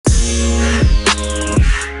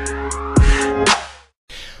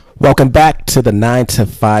Welcome back to the 9 to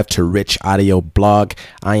 5 to Rich audio blog.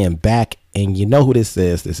 I am back, and you know who this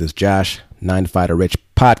is. This is Josh, 9 to 5 to Rich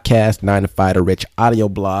podcast, 9 to 5 to Rich audio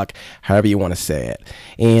blog, however you want to say it.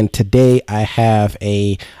 And today I have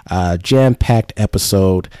a jam-packed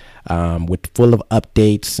episode with full of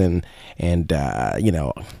updates and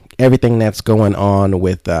everything that's going on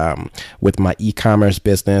with my e-commerce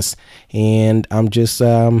business, and I'm just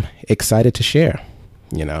excited to share.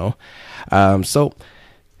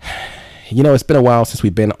 It's been a while since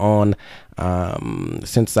we've been on,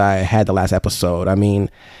 since I had the last episode. I mean,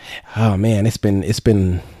 oh man, it's been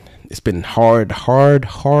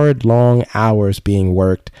hard, long hours being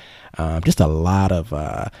worked. Just a lot of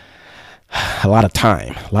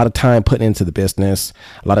time put into the business,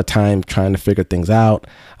 a lot of time trying to figure things out,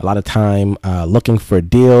 a lot of time looking for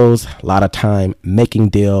deals, a lot of time making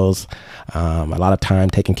deals, a lot of time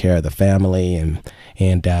taking care of the family and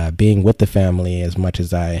being with the family as much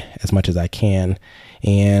as I can.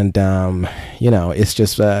 And it's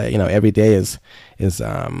just every day is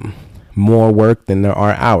more work than there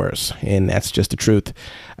are hours, and that's just the truth.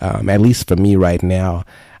 At least for me right now,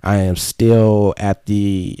 I am still at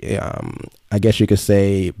the, I guess you could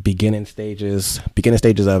say, beginning stages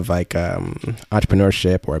of like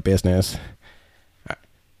entrepreneurship or a business.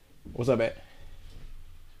 What's up,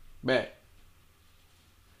 Matt?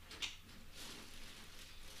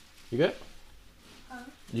 You good? Huh?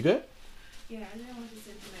 You good? Yeah, I didn't want to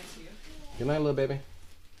say goodnight to you. Good night, little baby.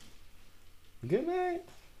 Good night.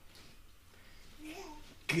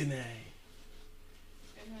 Good night.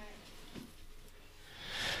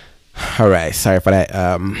 All right, sorry for that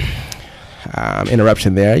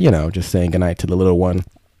interruption there. Just saying goodnight to the little one.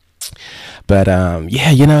 But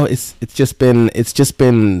it's just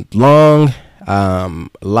been long. A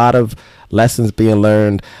lot of lessons being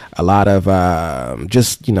learned. A lot of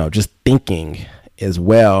just thinking as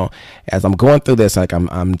well. As I'm going through this, like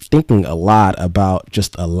I'm thinking a lot about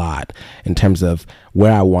just a lot in terms of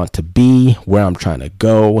where I want to be, where I'm trying to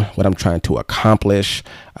go, what I'm trying to accomplish,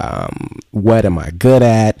 what am I good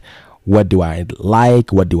at. What do I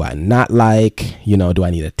like? What do I not like? Do I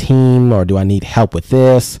need a team or do I need help with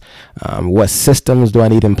this? What systems do I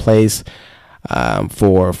need in place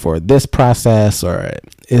for this process? Or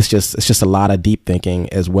it's just a lot of deep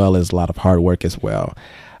thinking as well as a lot of hard work as well.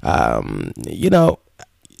 You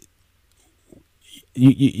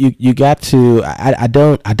got to, I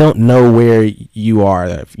don't know where you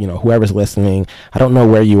are, whoever's listening. I don't know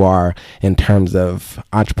where you are in terms of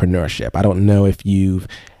entrepreneurship. I don't know if you've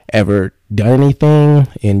ever done anything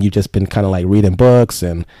and you've just been kind of like reading books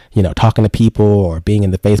and talking to people or being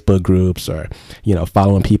in the Facebook groups or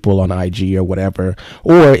following people on IG or whatever,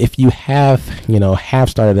 or if you have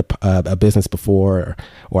started a business before,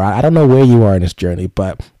 or I don't know where you are in this journey.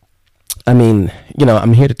 But I mean,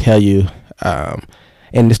 I'm here to tell you, and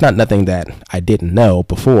it's not nothing that I didn't know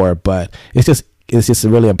before, but it's just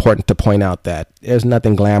really important to point out that there's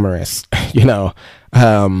nothing glamorous. A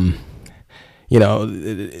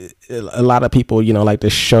lot of people, like to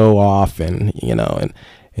show off and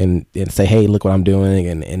say, hey, look what I'm doing.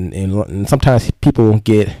 And sometimes people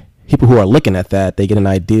who are looking at that, they get an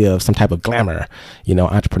idea of some type of glamour,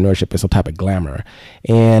 entrepreneurship is some type of glamour.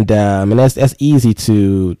 And that's easy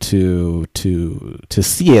to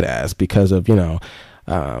see it as because of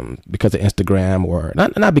Instagram, or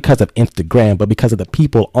not because of Instagram, but because of the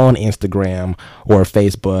people on Instagram or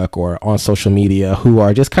Facebook or on social media who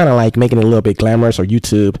are just kind of like making it a little bit glamorous, or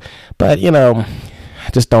YouTube. But,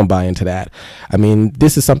 just don't buy into that. I mean,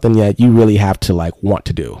 this is something that you really have to like want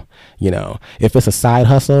to do. If it's a side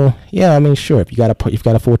hustle, yeah, I mean, sure. If you've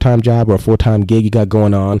got a full-time job or a full-time gig you got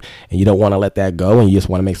going on and you don't want to let that go and you just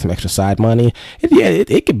want to make some extra side money,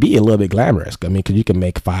 it could be a little bit glamorous. I mean, because you can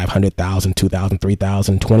make $500,000, $2,000,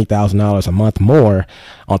 $3,000, $20,000 a month more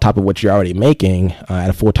on top of what you're already making at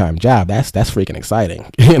a full-time job. That's freaking exciting,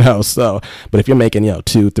 So, but if you're making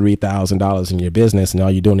 $2,000, $3,000 in your business and all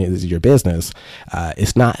you're doing is your business,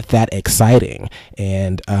 it's not that exciting,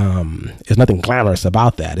 and there's nothing glamorous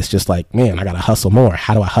about that. It's just like, man, I gotta hustle more.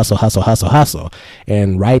 How do I hustle?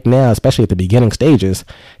 And right now, especially at the beginning stages,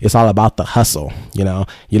 it's all about the hustle. You don't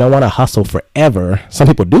want to hustle forever. Some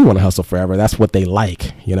people do want to hustle forever. That's what they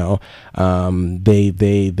like. They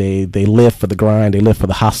live for the grind. They live for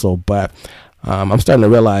the hustle. But I'm starting to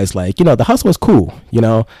realize, like, the hustle is cool.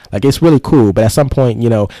 Like, it's really cool. But at some point, you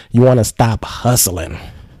want to stop hustling.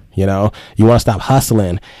 You want to stop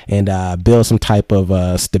hustling and build some type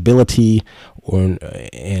of stability or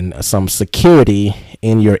and some security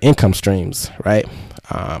in your income streams, right?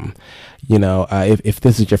 If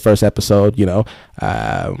this is your first episode,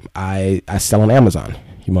 I sell on Amazon.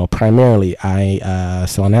 primarily I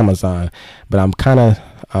sell on Amazon, but I'm kind of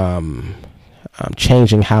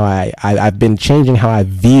changing how I've been changing how I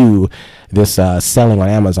view this selling on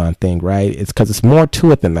Amazon thing, right? It's because it's more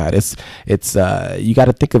to it than that. It's you got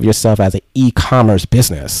to think of yourself as an e-commerce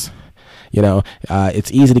business.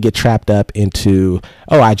 It's easy to get trapped up into,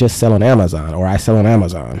 oh, I just sell on Amazon, or I sell on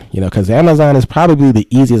Amazon, because Amazon is probably the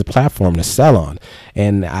easiest platform to sell on.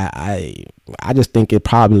 And I just think it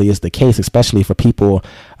probably is the case, especially for people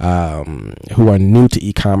who are new to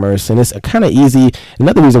e-commerce. And it's kind of easy.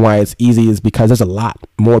 Another reason why it's easy is because there's a lot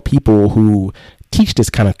more people who teach this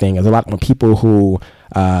kind of thing. There's a lot more people who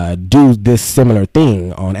do this similar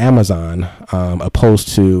thing on Amazon, opposed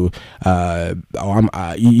to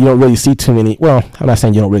you don't really see too many. Well, I'm not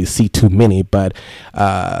saying you don't really see too many, but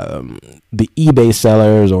the eBay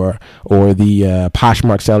sellers or the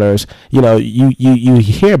Poshmark sellers, you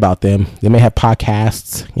hear about them. They may have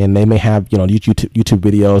podcasts and they may have YouTube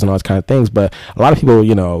videos and all those kind of things. But a lot of people,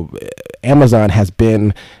 Amazon has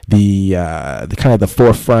been the kind of the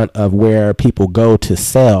forefront of where people go to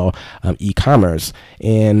sell e-commerce.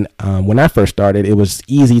 And when I first started, it was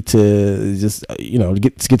easy to just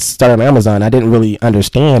get started on Amazon. I didn't really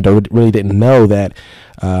understand or really didn't know that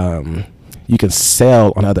you can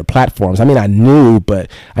sell on other platforms. I mean, I knew,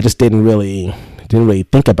 but I just didn't really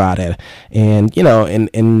think about it. And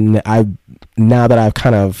and I, now that I've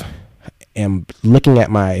kind of am looking at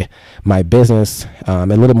my business a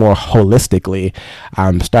little more holistically,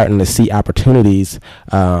 I'm starting to see opportunities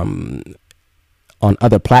on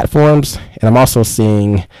other platforms, and I'm also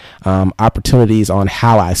seeing opportunities on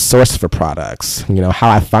how I source for products.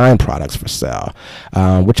 How I find products for sale,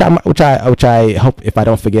 which I hope, if I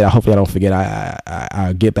don't forget, hopefully I don't forget.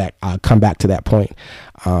 I'll get back. I'll come back to that point.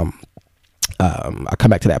 I'll come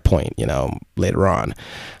back to that point, later on.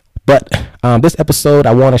 But this episode,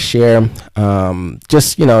 I want to share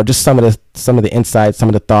just some of the insights, some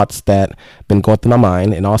of the thoughts that have been going through my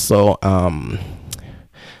mind, and also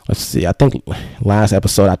let's see. I think last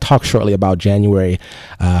episode I talked shortly about January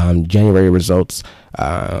results,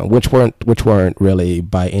 which weren't really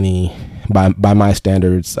by my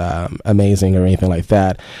standards amazing or anything like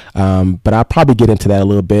that. But I'll probably get into that a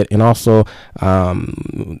little bit, and also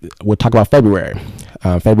we'll talk about February.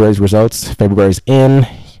 February's results. February's in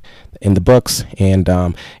the books, and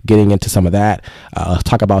getting into some of that.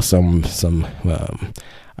 Talk about some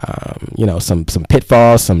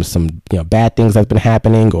pitfalls, some bad things that's been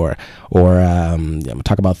happening, or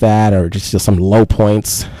talk about that, or just some low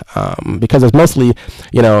points, because it's mostly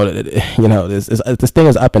this thing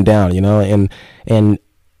is up and down, and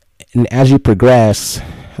as you progress,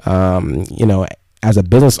 as a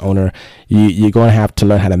business owner, you're going to have to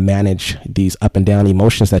learn how to manage these up and down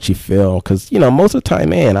emotions that you feel, because most of the time,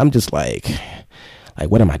 man, I'm just like,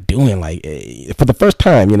 what am I doing? Like, for the first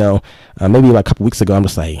time, maybe like a couple weeks ago, I'm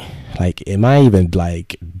just like, am I even,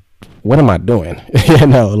 what am I doing?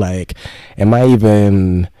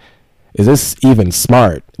 Is this even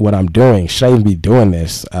smart, what I'm doing? Should I even be doing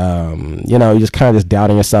this? You just kind of just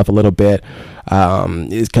doubting yourself a little bit.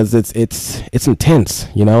 It's because it's intense,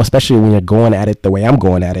 especially when you're going at it the way I'm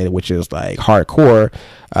going at it, which is like hardcore,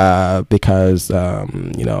 because,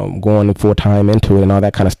 I'm going full time into it and all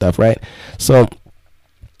that kind of stuff. Right. So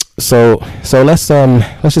let's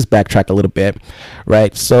just backtrack a little bit,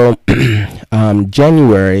 right? So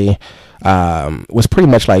January was pretty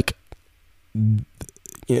much like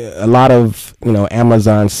a lot of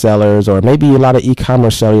Amazon sellers, or maybe a lot of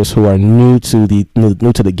e-commerce sellers who are new to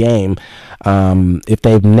the game. If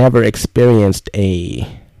they've never experienced a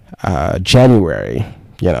January,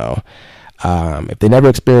 if they never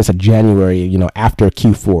experienced a January, after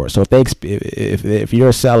Q4. So if you're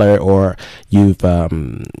a seller, or you've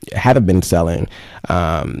haven't been selling,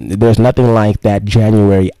 there's nothing like that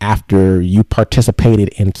January after you participated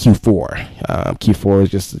in Q4. Q4 is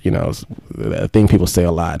just a thing people say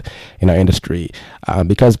a lot in our industry,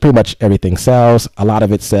 because pretty much everything sells. A lot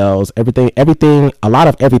of it sells. A lot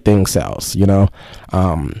of everything sells.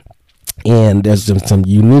 And there's some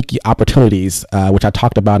unique opportunities, which I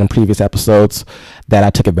talked about in previous episodes, that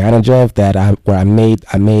I took advantage of. I made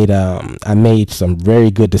some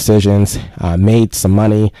very good decisions, made some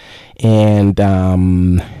money, and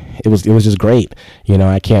it was just great.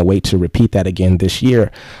 I can't wait to repeat that again this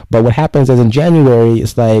year. But what happens is in January,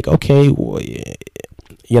 it's like, okay,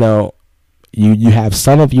 you have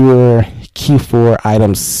some of your Q4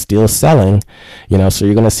 items still selling, so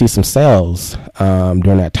you're going to see some sales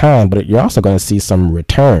during that time, but you're also going to see some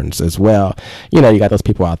returns as well. You got those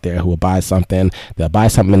people out there who will buy something. They'll buy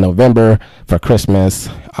something in November for Christmas,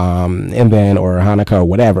 and then or Hanukkah or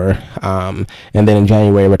whatever, and then in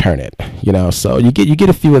January return it. So you get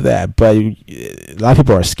a few of that, but a lot of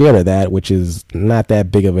people are scared of that, which is not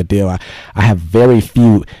that big of a deal. I have very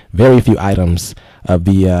few items of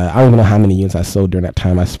the I don't even know how many units I sold during that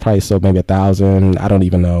time. I probably sold maybe 1,000. I don't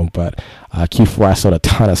even know, but Q4 I sold a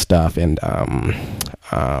ton of stuff, and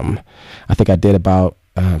I think I did about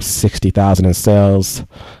 60,000 in sales.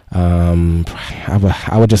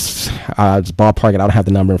 I would just ballpark it. I don't have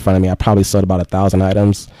the number in front of me. I probably sold about 1,000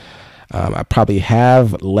 items. I probably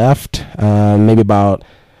have left maybe about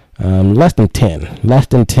less than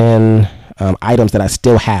 10 items that I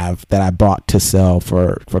still have that I bought to sell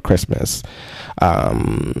for Christmas.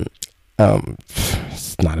 It's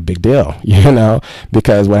not a big deal,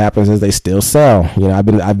 because what happens is they still sell.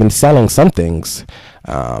 I've been selling some things.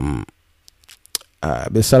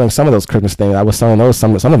 I've been selling some of those Christmas things. I was selling those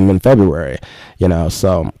some of them in February,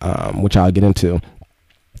 so which I'll get into.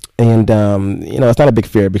 And it's not a big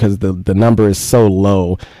fear because the number is so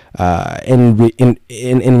low in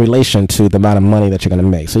relation to the amount of money that you're going to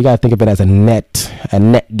make. So you got to think of it as a net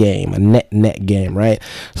game, right?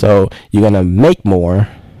 So you're going to make more.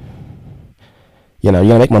 You're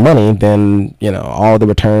gonna make more money than all the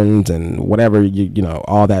returns and whatever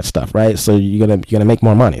all that stuff, right? So you're gonna make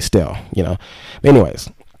more money still, But anyways,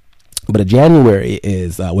 but January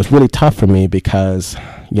was really tough for me because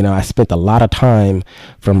I spent a lot of time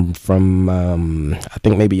from I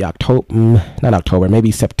think maybe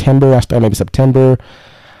maybe September. I started maybe September,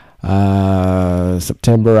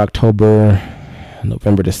 October,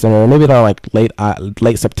 November, December, maybe around like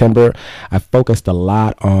late September. I focused a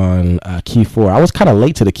lot on Q4. I was kind of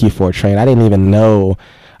late to the Q4 train. I didn't even know,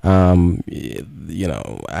 I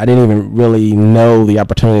didn't even really know the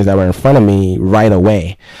opportunities that were in front of me right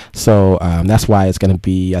away. So that's why I think it's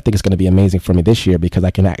going to be amazing for me this year because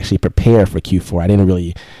I can actually prepare for Q4. I didn't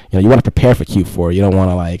really, you want to prepare for Q4. You don't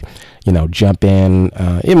want to jump in.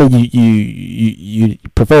 You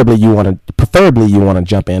preferably you want to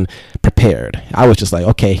jump in prepared. I was just like,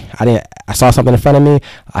 okay, I saw something in front of me.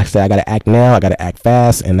 I said, I got to act now. I got to act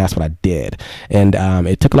fast. And that's what I did. And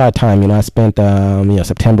it took a lot of time. I spent,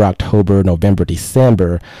 September, October, November,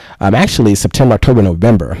 December, actually September, October,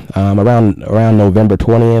 November, around November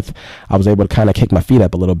 20th, I was able to kind of kick my feet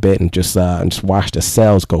up a little bit and just watch the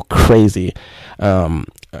sales go crazy.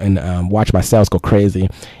 Watch my sales go crazy.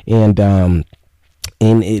 And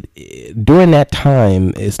during that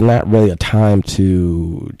time, it's not really a time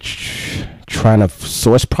to trying to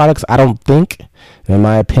source products, I don't think, in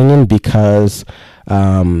my opinion, because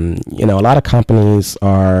a lot of companies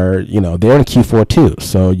are, they're in Q4 too.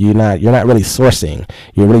 So you're not really sourcing.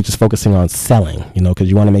 You're really just focusing on selling, because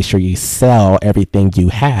you want to make sure you sell everything you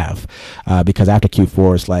have. Because after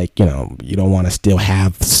Q4, it's like, you don't want to still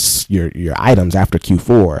have your items after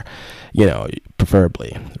Q4,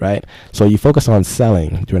 preferably, right? So you focus on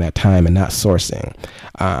selling during that time and not sourcing.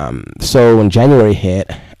 So when January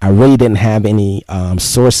hit, I really didn't have any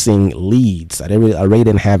sourcing leads. I really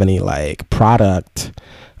didn't have any like product,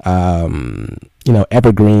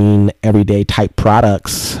 evergreen, everyday type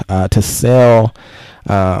products to sell,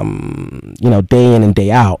 day in and day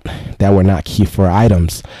out that were not Q4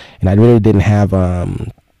 items. And I really didn't have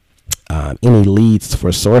any leads for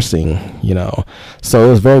sourcing, so it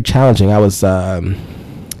was very challenging. I was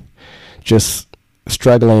just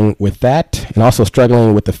struggling with that, and also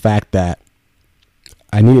struggling with the fact that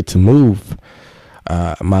I needed to move.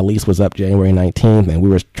 My lease was up January 19th, and we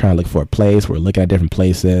were trying to look for a place. We're looking at different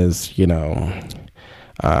places, and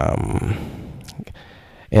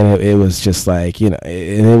it was just like,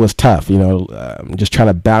 it was tough, just trying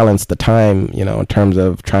to balance the time, in terms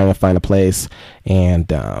of trying to find a place and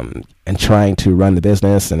trying to run the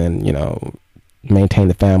business and then, maintain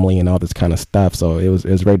the family and all this kind of stuff. So it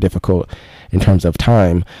was very difficult in terms of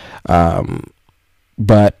time.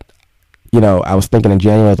 But, I was thinking in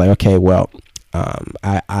January, I was like, okay, well,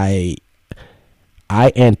 I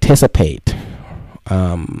anticipate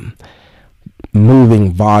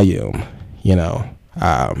moving volume,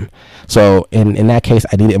 so in that case,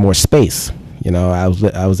 I needed more space. I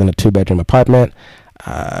was in a 2-bedroom apartment.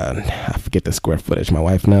 I forget the square footage. My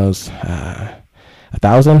wife knows.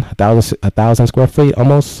 1,000 square feet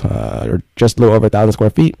almost, or just a little over 1,000 square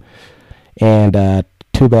feet, and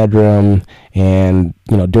 2-bedroom. And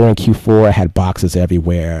during Q4, I had boxes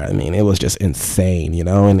everywhere. I mean, it was just insane,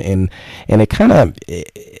 and it kind of,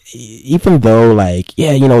 even though like,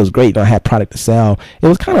 yeah, it was great, I had product to sell, it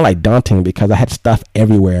was kind of like daunting because I had stuff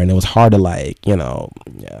everywhere, and it was hard to like,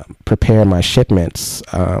 prepare my shipments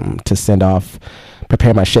to send off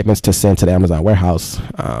prepare my shipments to send to the Amazon warehouse,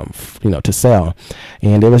 to sell.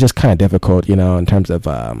 And it was just kind of difficult, in terms of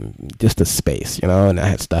just the space, and I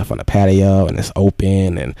had stuff on the patio and it's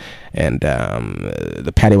open, and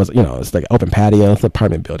the patio was, it's like open patio, it's an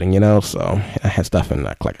apartment building, so I had stuff in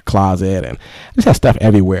like a closet, and I just had stuff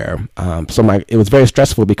everywhere. So it was very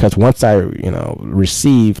stressful, because once I,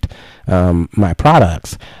 received my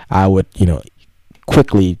products, I would,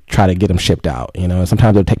 quickly try to get them shipped out.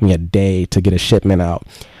 Sometimes it would take me a day to get a shipment out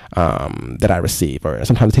that I receive, or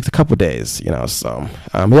sometimes it takes a couple of days. So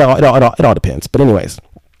it all depends. But anyways,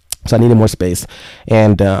 so I needed more space,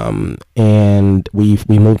 and we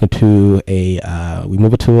moved into a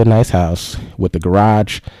nice house with a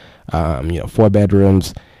garage, 4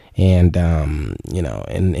 bedrooms. And and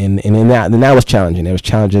that was challenging. There was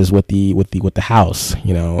challenges with the house,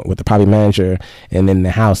 with the property manager, and then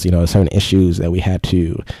the house, certain issues that we had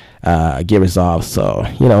to get resolved. So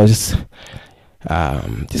just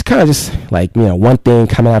kind of like one thing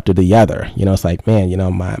coming after the other. It's like, man,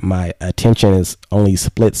 my attention is only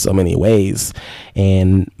split so many ways,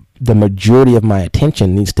 and the majority of my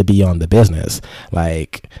attention needs to be on the business.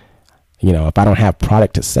 Like, if I don't have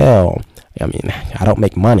product to sell, I don't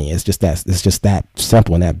make money. It's just that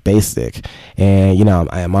simple and that basic. And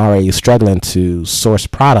I'm already struggling to source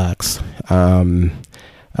products. So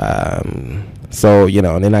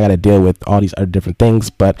and then I got to deal with all these other different things.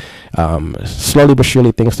 But slowly but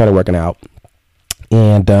surely, things started working out,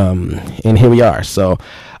 and here we are. So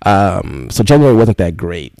January wasn't that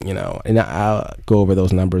great, and I'll go over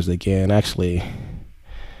those numbers again. Actually,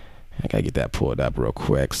 I gotta get that pulled up real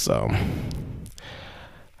quick. So.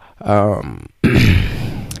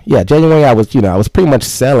 January I was pretty much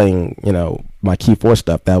selling, my Q4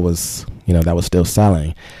 stuff that was still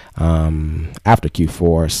selling, after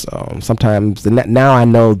Q4. So sometimes now I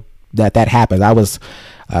know that happens. I was,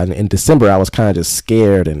 in December, I was kind of just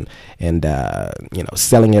scared and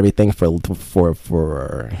selling everything for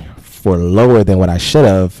lower than what I should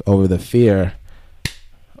have, over the fear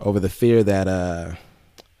that,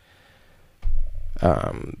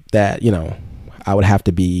 I would have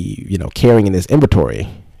to be, carrying in this inventory,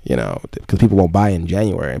 because people won't buy in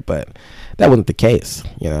January. But that wasn't the case,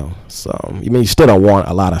 So, you still don't want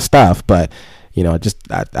a lot of stuff, but,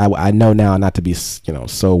 I know now not to be,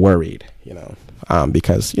 so worried,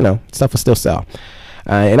 because, stuff will still sell.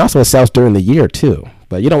 And also it sells during the year too,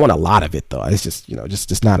 but you don't want a lot of it though. It's just,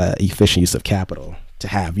 just not an efficient use of capital to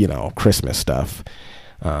have, Christmas stuff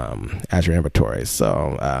as your inventory.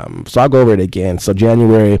 So I'll go over it again. So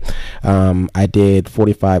January, I did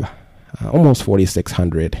 45, almost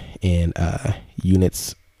 4,600 in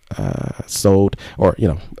units sold, or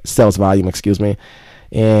sales volume, excuse me,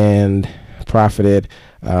 and profited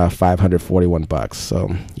 $541.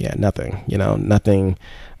 So yeah, nothing.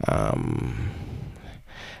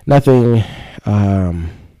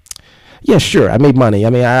 Yeah, sure, I made money.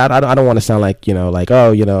 I don't want to sound like I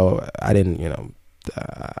didn't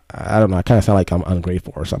I don't know. I kind of sound like I'm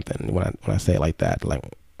ungrateful or something when I say it like that, like,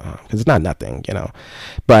 because it's not nothing,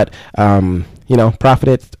 But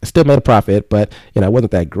profited, still made a profit, but it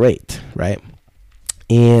wasn't that great, right?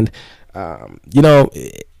 And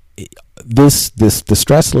the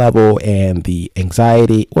stress level and the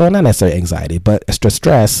anxiety, well, not necessarily anxiety, but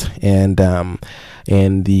stress, and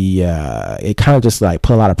it kind of just like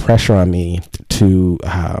put a lot of pressure on me to.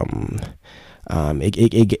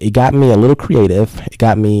 It got me a little creative. It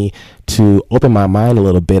got me to open my mind a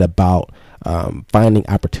little bit about finding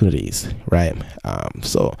opportunities, right?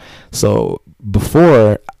 So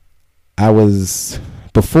before this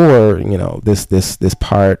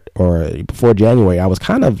part, or before January, I was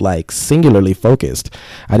kind of like singularly focused.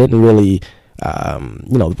 I didn't really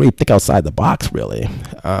really think outside the box, really.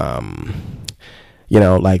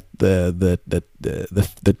 Like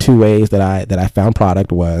the two ways that I found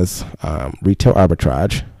product was retail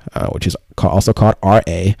arbitrage, which is also called RA.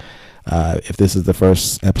 If this is the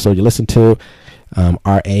first episode you listen to,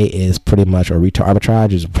 RA is pretty much, or retail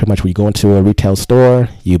arbitrage is pretty much where you go into a retail store,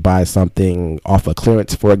 you buy something off of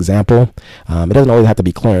clearance, for example. It doesn't always have to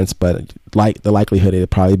be clearance, but like the likelihood it'll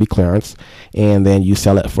probably be clearance, and then you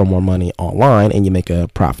sell it for more money online and you make a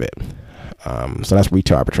profit. So that's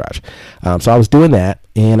retail arbitrage. So I was doing that,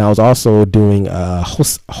 and I was also doing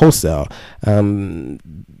wholesale.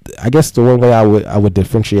 I guess the one way I would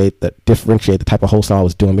differentiate the type of wholesale I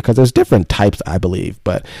was doing, because there's different types, I believe,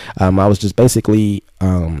 but I was just basically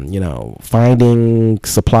finding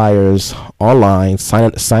suppliers online,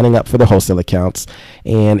 signing up for the wholesale accounts,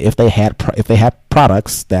 and if they had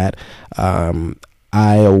products that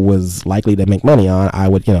I was likely to make money on, I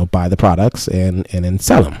would buy the products and then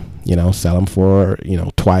sell them, sell them for,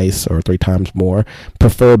 twice or three times more,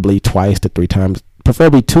 preferably twice to three times,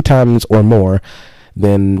 preferably two times or more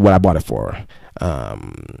than what I bought it for.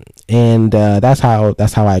 And that's how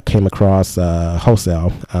I came across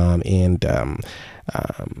wholesale, and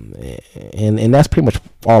that's pretty much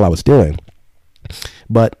all I was doing.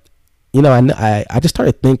 But I just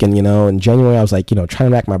started thinking, in January I was like, trying to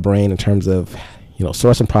rack my brain in terms of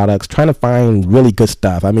sourcing products, trying to find really good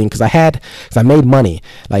stuff. I mean, because I made money.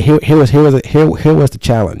 Like here was the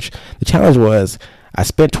challenge. The challenge was I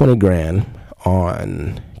spent 20 grand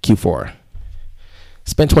on Q4.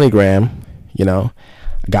 Spent 20 grand. I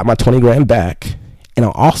got my 20 grand back, and I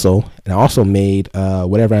also made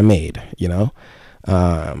whatever I made.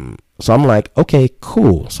 So I'm like, okay,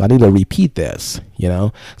 cool. So I need to repeat this.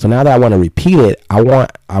 So now that I want to repeat it,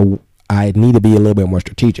 I need to be a little bit more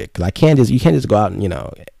strategic, because you can't just go out and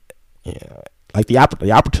like the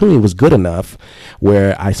opportunity was good enough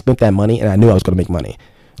where I spent that money and I knew I was going to make money.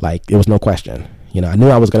 Like, it was no question. I knew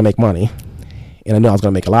I was going to make money, and I knew I was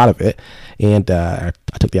going to make a lot of it, and I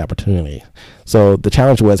took the opportunity. So the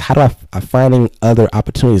challenge was, how do I finding other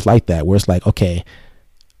opportunities like that, where it's like, okay,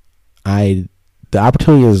 the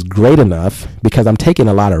opportunity is great enough because I'm taking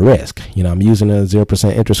a lot of risk. I'm using a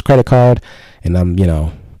 0% interest credit card, and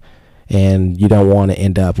and you don't want to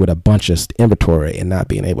end up with a bunch of inventory and not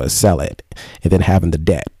being able to sell it, and then having the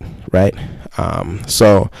debt, right?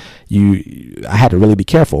 So I had to really be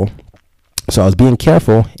careful. So I was being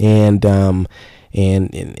careful, and the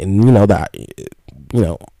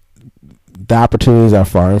opportunities are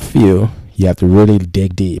far and few. You have to really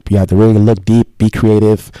dig deep. You have to really look deep, be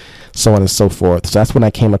creative, so on and so forth. So that's when I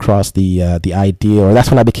came across the idea, or that's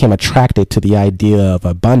when I became attracted to the idea of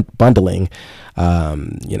bundling.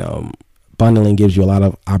 Bundling gives you a lot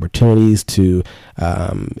of opportunities to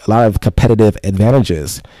a lot of competitive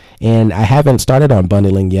advantages. And I haven't started on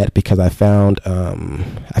bundling yet because I found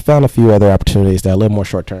a few other opportunities that are a little more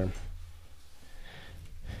short term.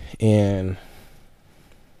 And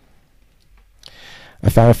I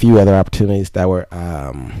found a few other opportunities that were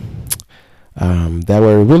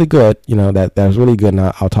really good, that was really good, and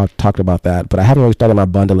I'll talk about that. But I haven't really started my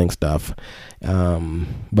bundling stuff.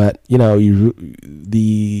 But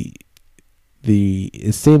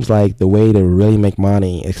it seems like the way to really make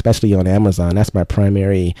money, especially on Amazon, that's my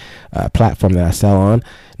primary platform that I sell on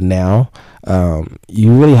now.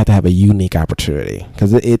 You really have to have a unique opportunity,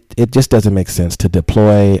 because it just doesn't make sense to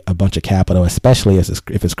deploy a bunch of capital, especially if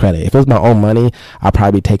it's credit. If it was my own money, I'd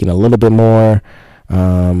probably be taking a little bit more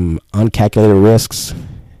uncalculated risks,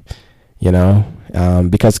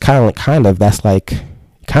 because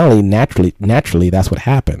naturally that's what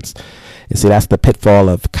happens. And see, that's the pitfall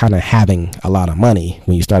of kind of having a lot of money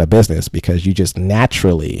when you start a business, because you just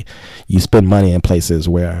naturally spend money in places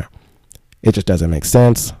where it just doesn't make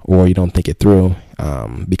sense, or you don't think it through,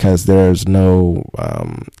 because there's no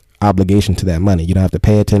obligation to that money. You don't have to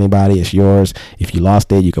pay it to anybody. It's yours. If you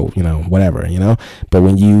lost it, you go, whatever, But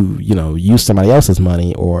when you use somebody else's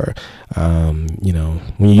money, or when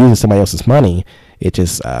you're using somebody else's money, it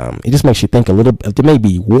just makes you think a little,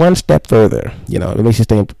 maybe one step further. It makes you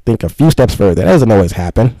think a few steps further. That doesn't always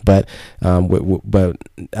happen, but I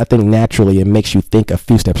think naturally it makes you think a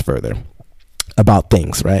few steps further about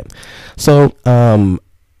things, right? So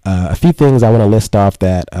a few things I want to list off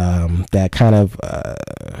that kind of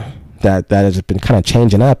that has been kind of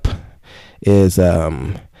changing up is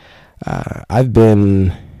I've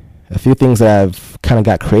been, a few things that I've kind of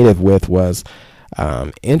got creative with was,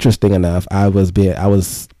 interesting enough, I was buying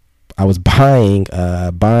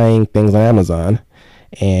things on Amazon,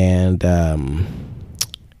 and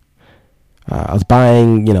I was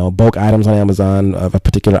buying bulk items on Amazon of a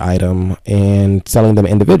particular item and selling them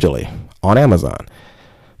individually on Amazon.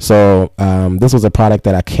 So this was a product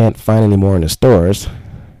that I can't find anymore in the stores,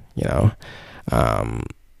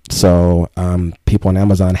 So people on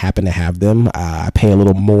Amazon happen to have them. I pay a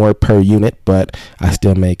little more per unit, but I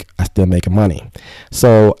still make money.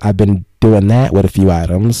 So I've been doing that with a few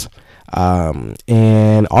items,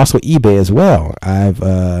 and also eBay as well. I've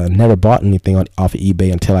never bought anything off of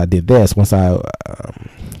eBay until I did this. Once I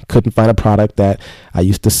couldn't find a product that I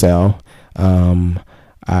used to sell,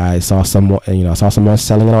 I saw someone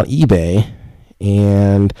selling it on eBay,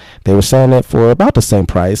 and they were selling it for about the same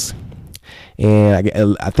price. And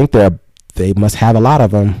I think they must have a lot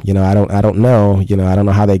of them. I don't know. I don't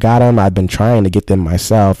know how they got them. I've been trying to get them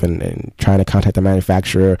myself and trying to contact the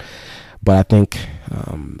manufacturer, but I think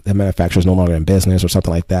the manufacturer is no longer in business or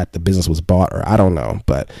something like that. The business was bought, or I don't know,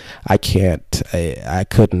 but I couldn't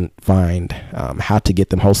find how to get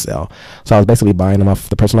them wholesale. So I was basically buying them off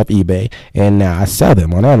the person off eBay, and now I sell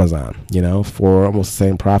them on Amazon, for almost the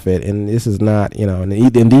same profit. And this is not,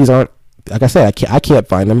 and these aren't, like I said, I can't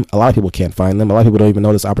find them. A lot of people can't find them. A lot of people don't even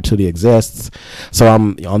know this opportunity exists. So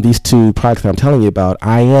I'm on these two products that I'm telling you about.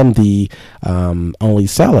 I am the only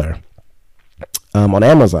seller on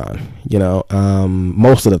Amazon,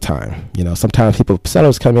 most of the time. Sometimes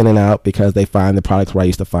sellers come in and out because they find the products where I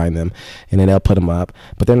used to find them, and then they'll put them up.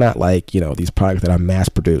 But they're not like, these products that are mass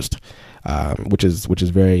produced, which is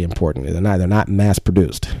very important. They're not mass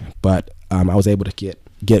produced, but I was able to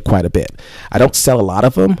get quite a bit. I don't sell a lot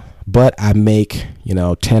of them, but I make,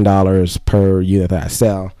 $10 per unit that I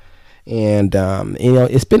sell. And,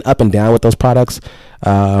 it's been up and down with those products.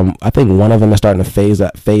 I think one of them is starting to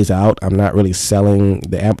phase out. I'm not really selling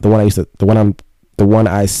the one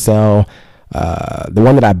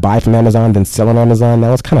that I buy from Amazon, then sell on Amazon.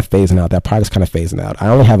 That was kind of phasing out. That product's kind of phasing out. I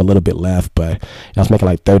only have a little bit left, but I was making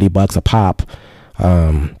like $30 a pop,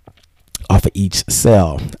 off of each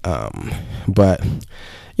sale. But,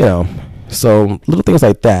 so little things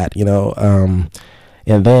like that, and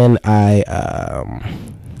then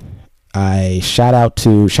I shout out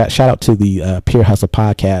to the Pure Hustle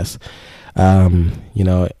podcast.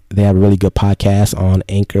 They have a really good podcast on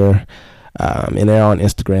Anchor, and they're on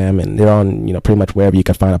Instagram, and they're on, pretty much wherever you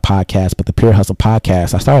can find a podcast. But the Pure Hustle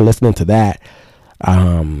podcast, I started listening to that.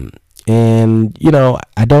 And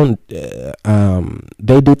I don't.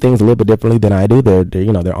 They do things a little bit differently than I do.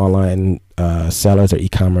 They're online sellers, or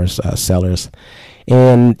e-commerce sellers,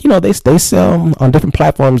 and they sell on different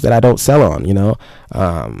platforms that I don't sell on.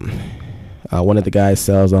 One of the guys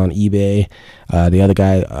sells on eBay. One of the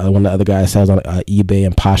other guys sells on eBay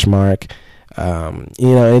and Poshmark.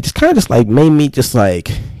 It just kind of just like made me just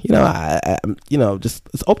like, just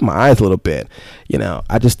open my eyes a little bit.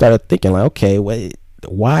 I just started thinking like, okay, wait,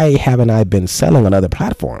 why haven't I been selling on other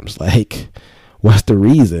platforms? Like, what's the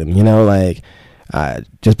reason?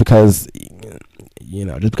 Just because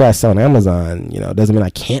I sell on Amazon, doesn't mean I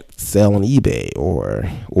can't sell on eBay or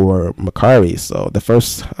Mercari. So the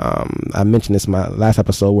first, I mentioned this in my last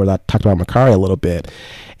episode where I talked about Mercari a little bit,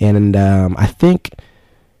 and I think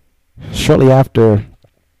shortly after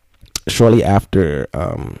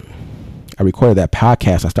I recorded that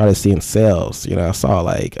podcast, I started seeing sales. I saw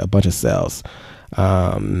like a bunch of sales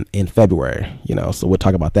in February, so we'll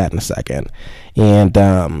talk about that in a second.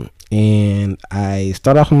 And I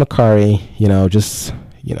started off with Mercari, just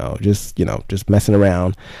messing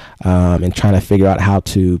around, and trying to figure out how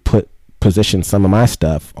to position some of my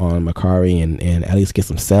stuff on Mercari and at least get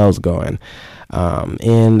some sales going.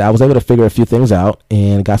 And I was able to figure a few things out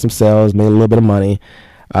and got some sales, made a little bit of money.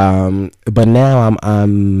 But now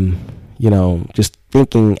I'm just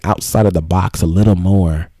thinking outside of the box a little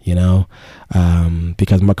more,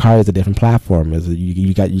 because Mercari is a different platform.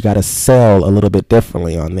 You got to sell a little bit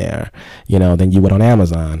differently on there, than you would on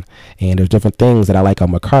Amazon. And there's different things that I like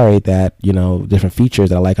on Mercari that, different features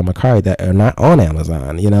that I like on Mercari that are not on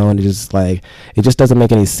Amazon, and it's just like, it just doesn't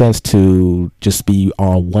make any sense to just be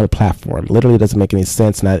on one platform. Literally doesn't make any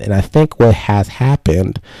sense. And I think what has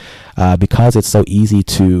happened, because it's so easy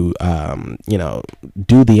to,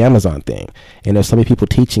 do the Amazon thing, and there's so many people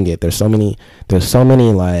teaching it. There's so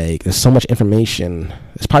much information.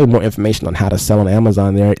 There's probably more information on how to sell on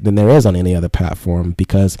Amazon than there is on any other platform,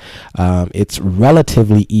 because it's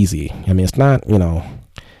relatively easy. I mean, it's not,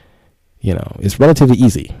 it's relatively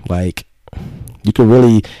easy. Like, you can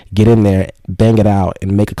really get in there, bang it out,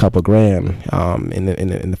 and make a couple grand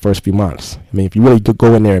in the first few months. I mean, if you really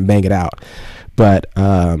go in there and bang it out. But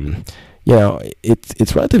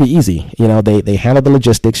it's relatively easy. They handle the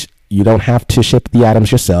logistics. You don't have to ship the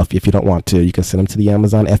items yourself if you don't want to. You can send them to the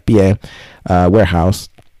Amazon FBA warehouse.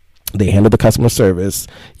 They handle the customer service.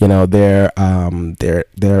 Their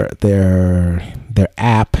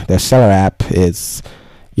app, their seller app is,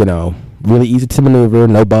 really easy to maneuver,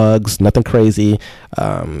 no bugs, nothing crazy,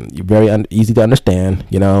 very easy to understand,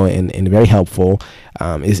 and very helpful.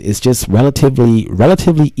 It's just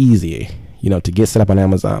relatively easy, to get set up on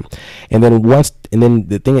Amazon. And then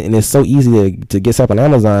it's so easy to get set up on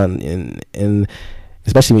Amazon, and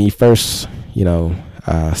especially when you first,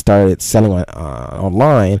 started selling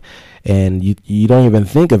online, and you don't even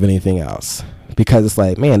think of anything else, because it's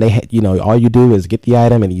like, man, all you do is get the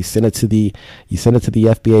item and you send it to the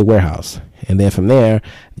FBA warehouse, and then from there,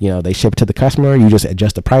 they ship it to the customer. You just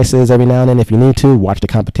adjust the prices every now and then if you need to. Watch the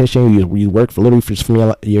competition. You work literally just from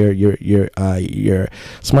your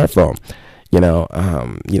smartphone.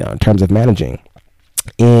 In terms of managing.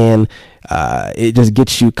 and it just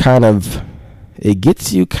gets you kind of,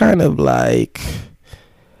 like,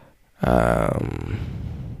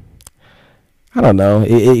 I don't know.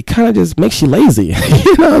 It kind of just makes you lazy.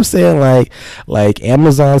 You know what I'm saying? Like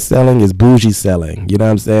Amazon selling is bougie selling. You know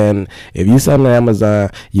what I'm saying? If you sell on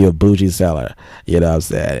Amazon, you're a bougie seller. You know what I'm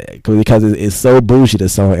saying? Because it's so bougie to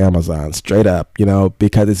sell on Amazon, straight up. You know,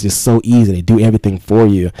 because it's just so easy. They do everything for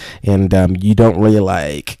you, and you don't really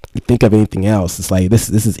like think of anything else. It's like this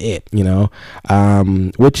is it. You know,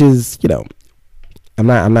 which is, you know.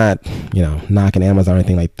 I'm not, you know, knocking Amazon or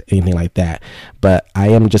anything like that, but I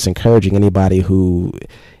am just encouraging anybody who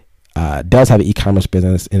does have an e-commerce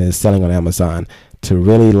business and is selling on Amazon to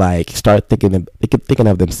really like start thinking of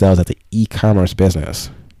themselves as an e-commerce business,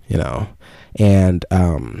 you know, and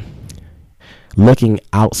looking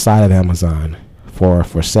outside of Amazon for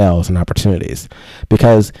sales and opportunities,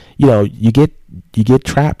 because you know you get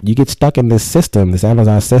trapped, you get stuck in this system, this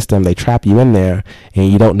Amazon system. They trap you in there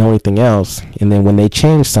and you don't know anything else, and then when they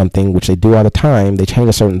change something, which they do all the time, they change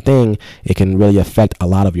a certain thing, it can really affect a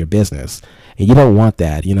lot of your business, and you don't want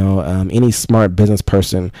that. You know, any smart business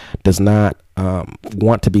person does not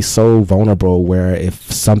want to be so vulnerable where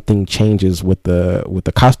if something changes with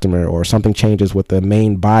the customer or something changes with the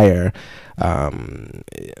main buyer,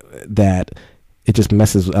 that it just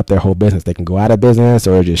messes up their whole business. They can go out of business,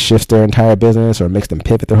 or it just shifts their entire business, or makes them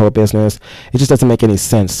pivot their whole business. It just doesn't make any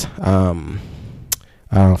sense from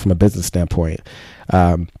a business standpoint.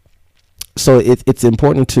 So it's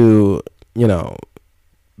important to, you know,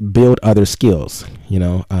 build other skills, you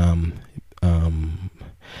know,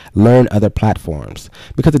 learn other platforms,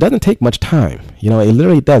 because it doesn't take much time. You know, it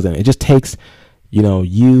literally doesn't. It just takes, you know,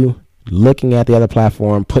 you looking at the other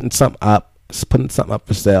platform, putting something up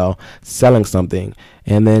for sale, selling something,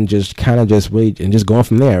 and then just kind of just really and just going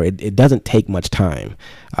from there. It doesn't take much time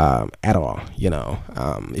at all, you know,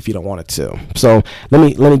 if you don't want it to. So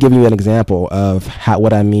let me give you an example of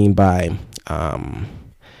what I mean by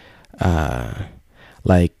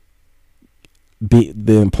like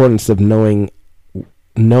the importance of knowing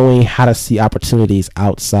how to see opportunities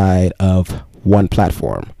outside of one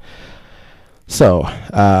platform. So,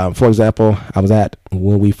 for example,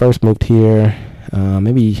 when we first moved here,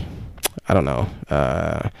 maybe, I don't know,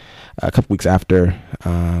 a couple weeks after,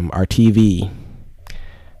 our TV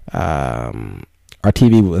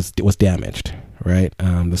was damaged, right?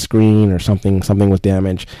 The screen or something was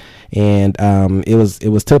damaged, and it was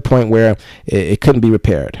to the point where it couldn't be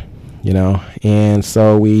repaired, you know, and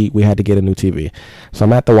so we had to get a new TV. So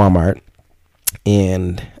I'm at the Walmart,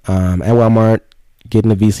 and at Walmart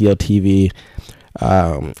getting a VCO TV.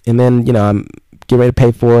 And then, you know, I'm getting ready to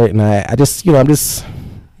pay for it, and I just, you know, I'm just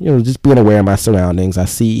being aware of my surroundings. I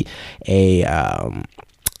see a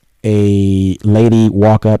lady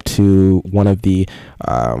walk up to one of the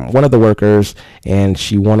workers, and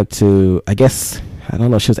she wanted to, I guess, I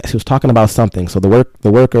don't know, she was talking about something. So the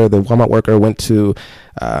Walmart worker went to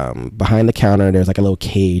behind the counter. There's like a little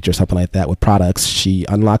cage or something like that with products. She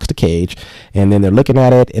unlocks the cage, and then they're looking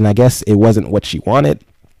at it, and I guess it wasn't what she wanted.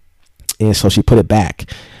 And so she put it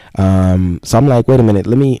back. So I'm like, wait a minute.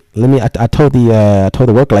 I told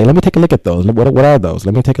the worker, like, let me take a look at those. What are those?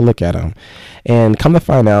 Let me take a look at them. And come to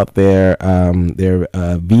find out, they're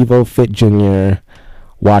Vivo Fit Junior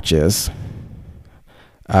watches.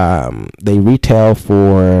 They retail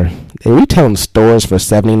in stores for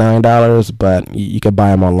 $79, but you could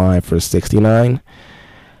buy them online for $69.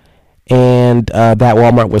 And that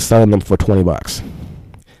Walmart was selling them for $20.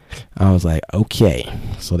 I was like, okay.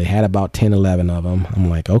 So they had about 10, 11 of them. I'm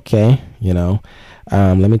like, okay, you know,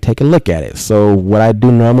 let me take a look at it. So what I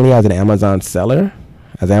do normally as an Amazon seller,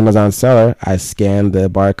 I scan the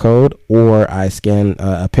barcode, or I scan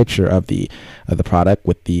a picture of the product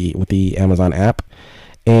with the Amazon app,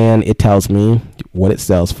 and it tells me what it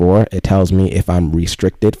sells for. It tells me if I'm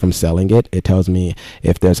restricted from selling it. It tells me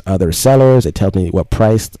if there's other sellers. It tells me what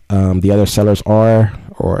price the other sellers are,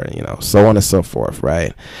 or, you know, so on and so forth,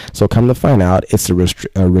 right? So come to find out, it's a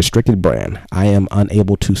restricted brand. I am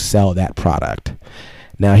unable to sell that product.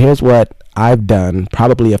 Now here's what I've done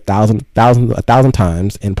probably a thousand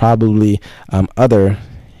times, and probably other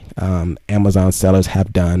Amazon sellers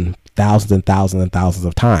have done thousands and thousands and thousands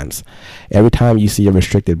of times. Every time you see a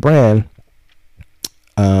restricted brand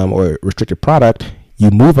or restricted product,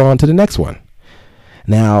 you move on to the next one.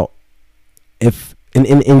 Now, if and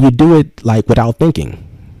you do it like without thinking,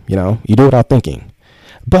 you know, you do it without thinking.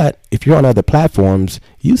 But if you're on other platforms,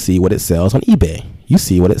 you see what it sells on eBay. you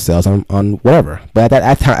see what it sells on whatever. But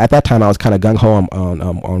at that time, I was kind of gung ho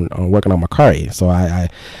on working on Mercari. So I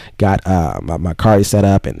got my Mercari set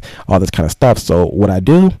up and all this kind of stuff. So what I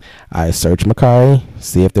do, I search Mercari,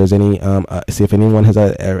 see if there's any, see if anyone has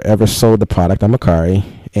ever sold the product on Mercari,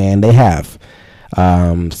 and they have.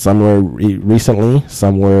 Some were recently,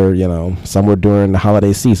 some were during the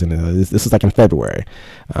holiday season. This is like in February,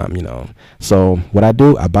 So what I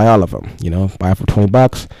do, I buy all of them. Buy it for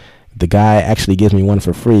 $20. The guy actually gives me one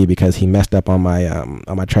for free because he messed up on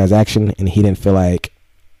my transaction and he didn't feel like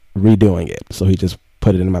redoing it, so he just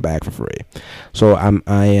put it in my bag for free. So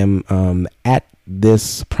I am at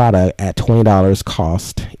this product at $20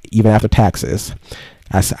 cost, even after taxes.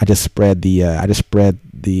 I just spread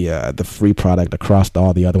the free product across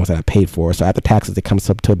all the other ones that I paid for. So after taxes, it comes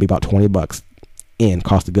up to be about $20 in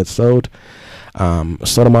cost of goods sold.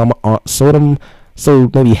 Sold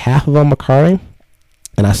maybe half of them on Mercari,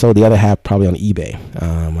 and I sold the other half probably on eBay.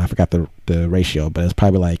 I forgot the ratio, but it's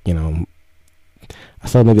probably like, I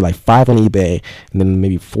sold maybe like 5 on eBay and then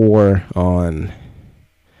maybe 4 on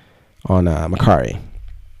Mercari.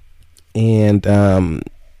 And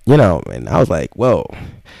and I was like, whoa,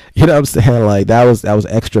 what I'm saying? Like that was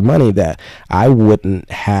extra money that I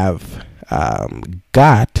wouldn't have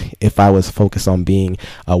got if I was focused on being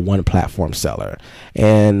a one platform seller.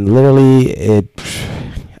 And literally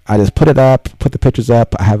I just put it up, put the pictures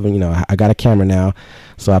up. I have, I got a camera now,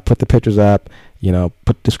 so I put the pictures up,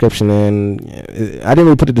 put description in. I didn't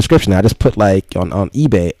really put the description in. I just put like on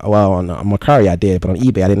eBay. Well, on Mercari I did, but on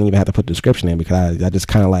eBay I didn't even have to put the description in because I just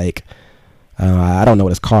kind of like, I don't know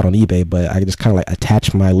what it's called on eBay, but I just kind of like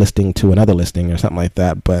attach my listing to another listing or something like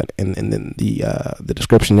that. But and then the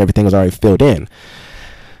description and everything was already filled in.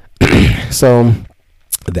 So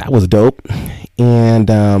that was dope, and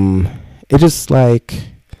it just like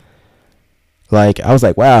I was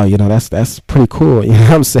like, wow, that's pretty cool. You know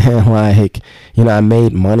what I'm saying? Like, I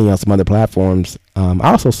made money on some other platforms.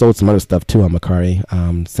 I also sold some other stuff too on Mercari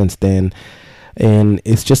since then, and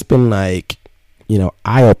it's just been like,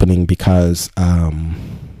 eye-opening because I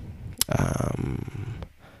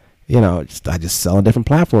just sell on different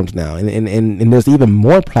platforms now, and there's even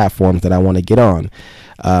more platforms that I want to get on,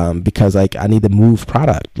 because like I need to move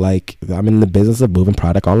product. Like I'm in the business of moving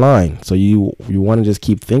product online, so you want to just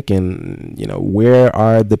keep thinking, where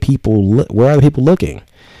are the people looking?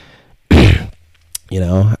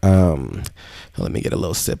 Let me get a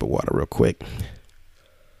little sip of water real quick.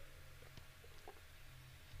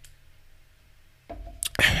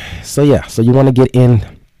 So yeah, so you want to get in.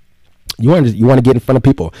 You want to get in front of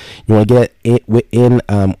people. You want to get it in.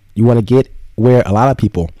 You want to get where a lot of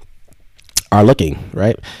people are looking,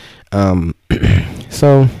 right?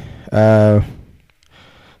 So yeah,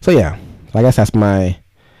 I guess that's my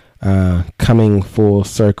coming full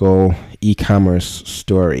circle e-commerce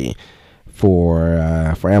story for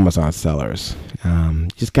Amazon sellers. You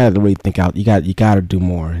just gotta really think out. You gotta do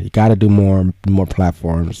more. You gotta do more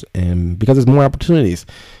platforms, and because there's more opportunities.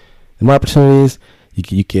 The more opportunities,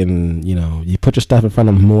 you can, you put your stuff in front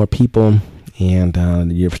of more people,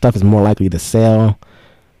 and your stuff is more likely to sell,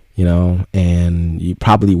 and you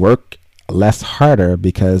probably work less harder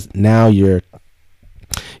because now you're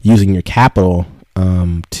using your capital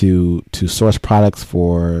to source products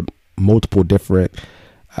for multiple different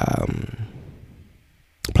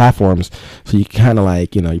platforms. So you kind of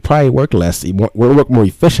like, you probably work less, work more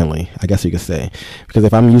efficiently, I guess you could say, because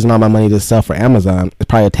if I'm using all my money to sell for Amazon, it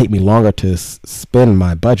probably take me longer to spend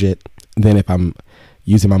my budget than if I'm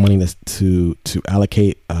using my money to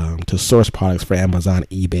allocate to source products for Amazon,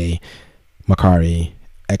 eBay, Mercari,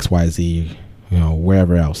 XYZ,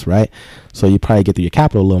 wherever else, right? So you probably get through your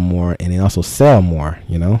capital a little more, and then also sell more.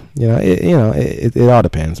 It all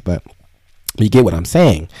depends, but you get what I'm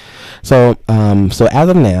saying. So as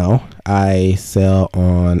of now, I sell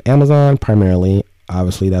on Amazon primarily.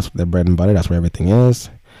 Obviously, that's their bread and butter. That's where everything is.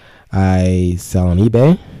 I sell on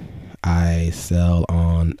eBay. I sell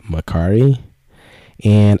on Mercari,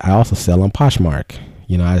 and I also sell on Poshmark.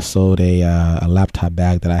 I sold a laptop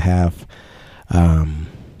bag that I have. I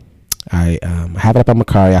have it up on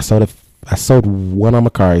Mercari. I sold one on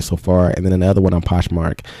Mercari so far, and then another one on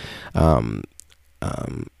Poshmark.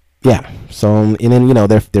 Yeah. So, and then,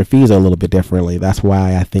 their fees are a little bit differently. That's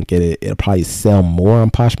why I think it'll probably sell more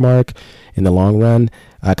on Poshmark in the long run.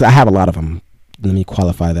 Cause I have a lot of them. Let me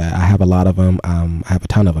qualify that. I have a lot of them. I have a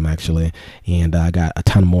ton of them actually. And I got a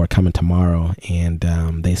ton more coming tomorrow. And,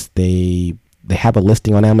 they have a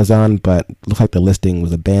listing on Amazon, but looks like the listing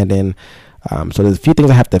was abandoned. So there's a few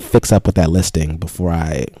things I have to fix up with that listing before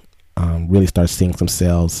I, really start seeing some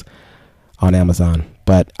sales on Amazon.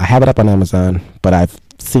 But I have it up on Amazon, but I've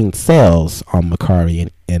seen sales on Mercari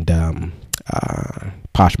and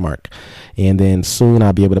Poshmark, and then soon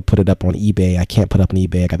I'll be able to put it up on eBay. I can't put up on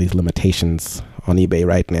eBay. I got these limitations on eBay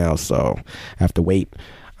right now, so I have to wait.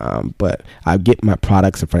 But I get my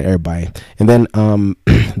products in front of everybody, and then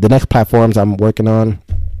the next platforms I'm working on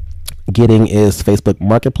getting is Facebook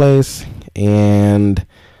Marketplace, and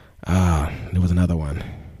there was another one.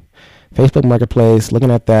 Facebook Marketplace,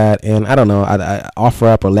 looking at that, and I don't know, I offer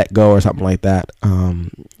up or let go or something like that.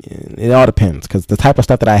 It all depends, because the type of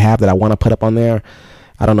stuff that I have that I want to put up on there,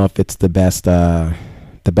 I don't know if it's the best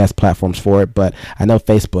platforms for it, but I know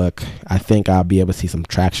Facebook, I think I'll be able to see some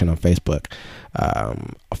traction on Facebook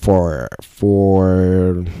for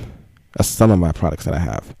some of my products that I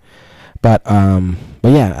have. But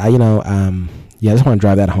yeah, I just want to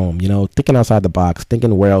drive that home, thinking outside the box,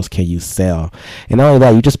 thinking where else can you sell? And not only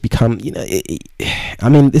that, you just become,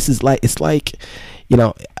 this is like, it's like,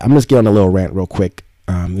 I'm just getting on a little rant real quick,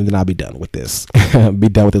 and then I'll be done with this,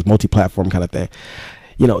 multi-platform kind of thing.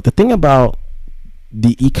 The thing about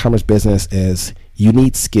the e-commerce business is you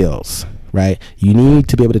need skills, right? You need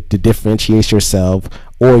to be able to differentiate yourself,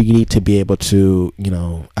 or you need to be able to,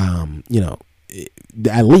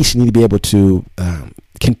 at least you need to be able to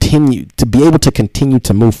continue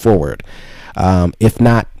to move forward. If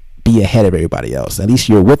not, be ahead of everybody else. At least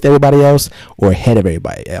you're with everybody else or ahead of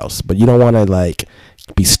everybody else, but you don't want to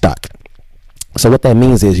be stuck. So what that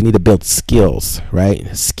means is you need to build skills, right?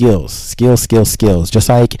 Skills. Just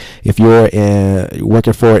like if you're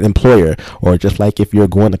working for an employer, or just like if you're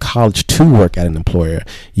going to college to work at an employer,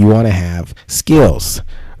 you want to have skills.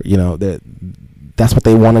 That's what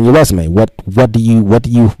they want on your resume. What do you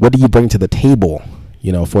bring to the table,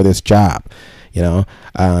 for this job?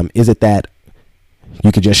 Is it that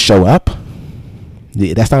you could just show up?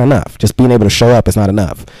 That's not enough. Just being able to show up is not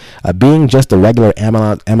enough. Being just a regular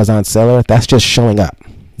Amazon seller, that's just showing up.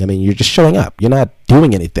 You're just showing up. You're not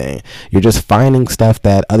doing anything. You're just finding stuff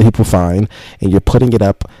that other people find, and you're putting it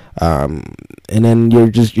up, and then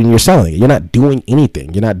you're selling it. You're not doing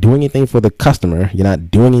anything. You're not doing anything for the customer. You're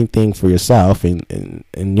not doing anything for yourself, and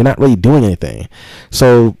you're not really doing anything.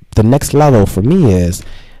 So the next level for me is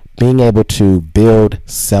being able to build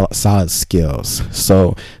solid skills.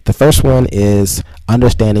 So the first one is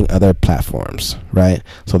understanding other platforms, right?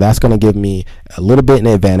 So that's going to give me a little bit an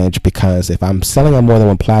advantage, because if I'm selling on more than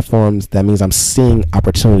one platforms, that means I'm seeing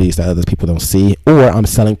opportunities that other people don't see, or I'm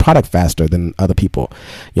selling product faster than other people.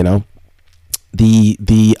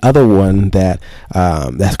 The other one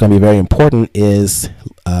that's going to be very important is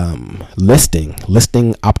listing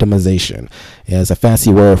optimization. Is a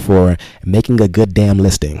fancy word for making a good damn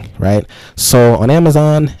listing, right? So on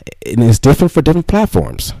Amazon, it's different for different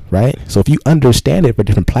platforms, right? So if you understand it for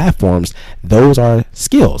different platforms, those are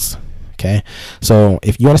skills. Okay, so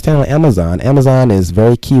if you understand on Amazon is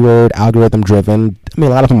very keyword algorithm driven. A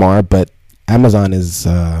lot of them are, but Amazon is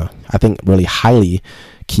I think really highly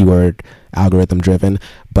keyword algorithm driven.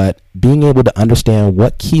 But being able to understand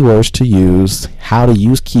what keywords to use, how to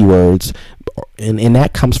use keywords, and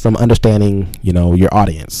that comes from understanding your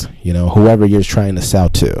audience, whoever you're trying to sell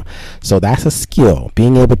to. So that's a skill,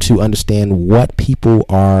 being able to understand what people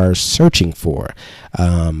are searching for.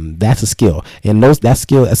 That's a skill, and that's a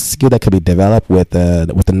skill that could be developed with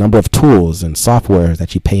a number of tools and software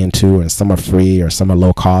that you pay into, and some are free or some are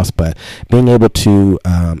low cost. But being able to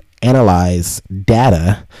analyze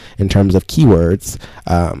data in terms of keywords,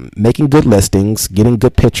 making good listings, getting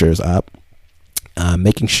good pictures up,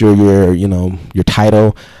 making sure your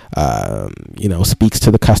title speaks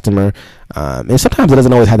to the customer, and sometimes it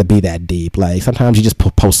doesn't always have to be that deep. Like sometimes you just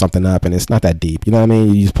post something up and it's not that deep, you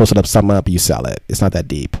just post something up, you sell it, it's not that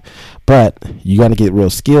deep. But you got to get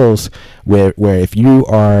real skills where if you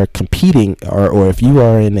are competing, or if you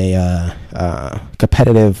are in a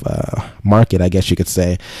competitive market, I guess you could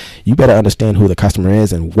say, you better understand who the customer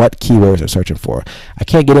is and what keywords they're searching for. I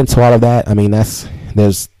can't get into all of that.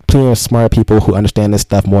 There's plenty of smart people who understand this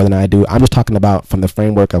stuff more than I do. I'm just talking about from the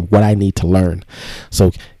framework of what I need to learn.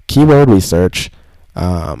 So keyword research,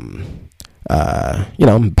 having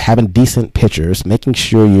decent pictures, making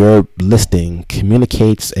sure your listing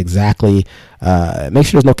communicates exactly, make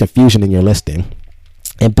sure there's no confusion in your listing,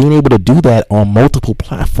 and being able to do that on multiple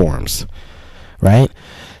platforms, right?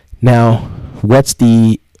 Now, what's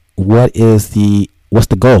the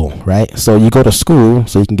goal, right? So you go to school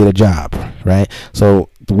so you can get a job, right? So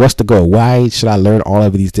what's the goal? Why should I learn all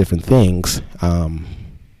of these different things? To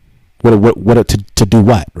do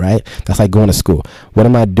what, right? That's like going to school. What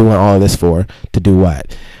am I doing all of this for? To do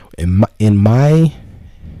what? In my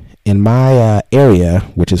area,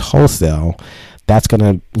 which is wholesale, that's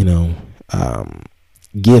gonna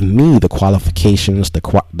give me the qualifications,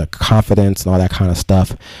 the confidence, and all that kind of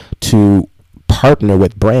stuff to partner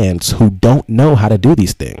with brands who don't know how to do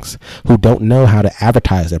these things, who don't know how to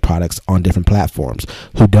advertise their products on different platforms,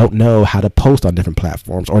 who don't know how to post on different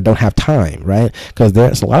platforms, or don't have time, right? Because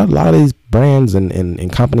there's a lot of these brands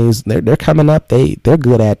and companies, they're coming up, they're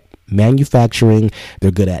good at manufacturing,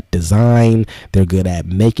 they're good at design, they're good at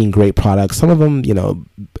making great products. Some of them,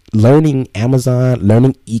 learning Amazon,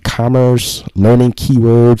 learning e-commerce, learning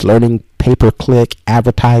keywords, learning pay-per-click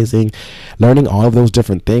advertising, learning all of those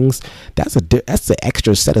different things. That's an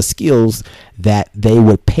extra set of skills that they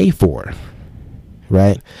would pay for,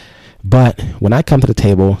 right? But when I come to the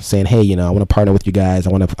table saying, hey, I want to partner with you guys,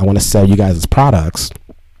 I want to sell you guys products,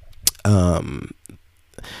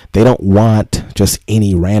 they don't want just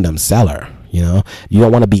any random seller. You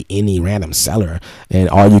don't want to be any random seller and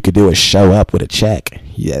all you could do is show up with a check.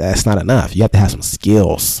 Yeah, that's not enough. You have to have some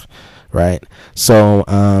skills, right? So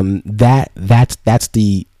that's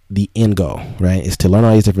the end goal, right? Is to learn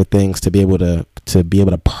all these different things to be able to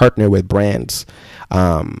partner with brands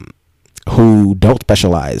who don't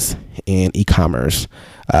specialize in e-commerce,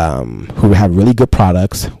 who have really good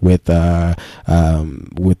products with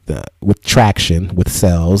traction, with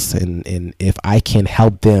sales, and if I can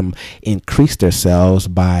help them increase their sales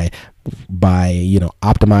by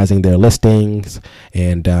optimizing their listings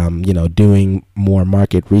and doing more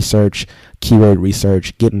market research, keyword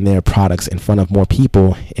research, getting their products in front of more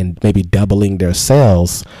people, and maybe doubling their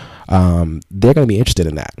sales, they're going to be interested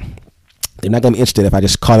in that. They're not going to be interested if I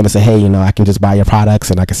just call them and say, hey, I can just buy your products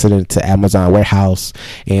and I can send it to Amazon warehouse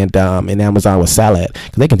and Amazon will sell it,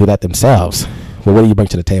 because they can do that themselves. Well, what do you bring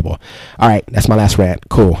to the table? All right, that's my last rant.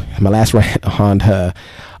 Cool. My last rant on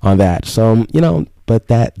that. So, but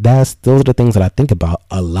those are the things that I think about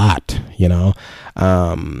a lot, and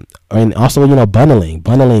also, bundling,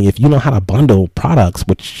 if you know how to bundle products,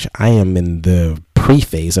 which I am in the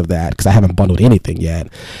pre-phase of that because I haven't bundled anything yet.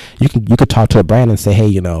 You could talk to a brand and say,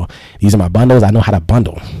 hey, these are my bundles. I know how to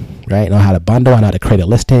bundle, right? I know how to bundle. I know how to create a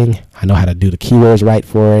listing. I know how to do the keywords right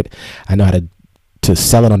for it. I know how to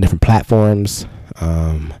sell it on different platforms.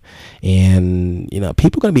 And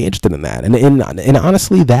people are going to be interested in that. And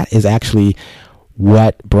honestly, that is actually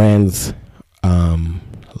what brands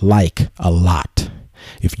like a lot.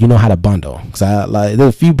 If you know how to bundle, because there's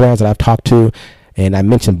a few brands that I've talked to, and I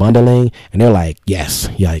mentioned bundling, and they're like, yes,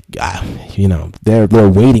 yeah, they're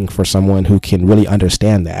waiting for someone who can really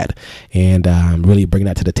understand that and really bring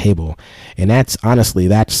that to the table. And that's honestly,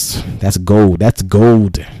 that's gold. That's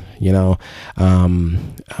gold. And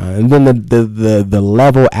then the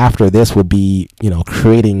level after this would be,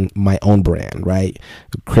 creating my own brand, right?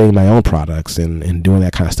 Creating my own products and doing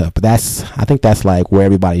that kind of stuff. But I think that's like where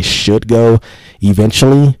everybody should go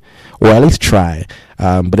eventually, or at least try.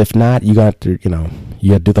 But if not, you got to, you got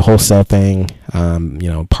to do the wholesale thing,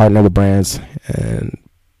 partner with brands and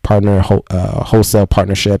wholesale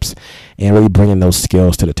partnerships and really bringing those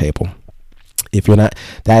skills to the table. If you're not,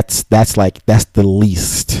 that's the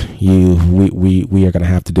least we are going to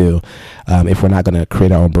have to do if we're not going to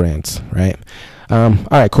create our own brands, right? All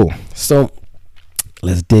right, cool. So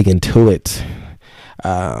let's dig into it.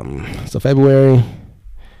 So February,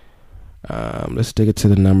 let's dig into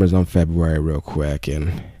the numbers on February real quick.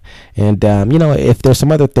 And if there's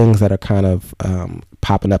some other things that are kind of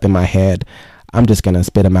popping up in my head, I'm just gonna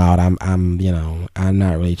spit them out. I'm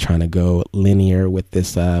not really trying to go linear with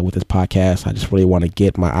this podcast. I just really want to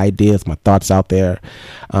get my ideas, my thoughts out there,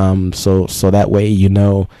 so that way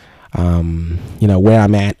where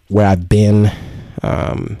I'm at, where I've been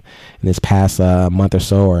in this past month or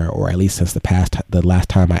so, or at least since the last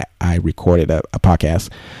time I recorded a podcast.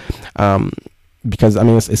 Because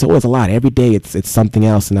it's always a lot. Every day it's something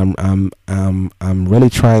else, and I'm really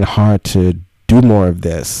trying hard to do more of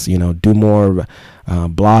this, do more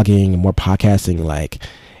blogging and more podcasting. Like,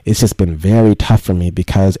 it's just been very tough for me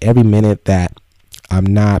because every minute that I'm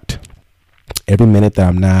not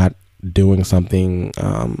doing something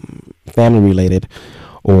family related,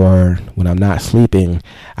 or when I'm not sleeping,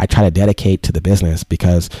 I try to dedicate to the business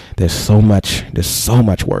because there's so much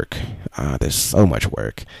work. There's so much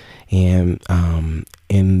work. And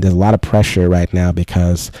there's a lot of pressure right now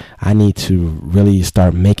because I need to really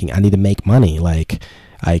I need to make money. Like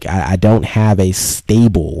I don't have a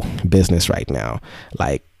stable business right now.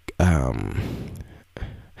 Like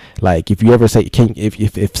if you ever say,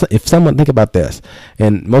 if someone, think about this,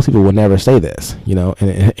 and most people will never say this,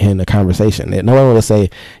 in a conversation, no one will say,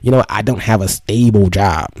 I don't have a stable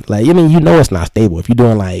job. Like, it's not stable if you're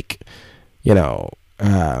doing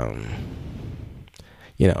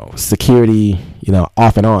security,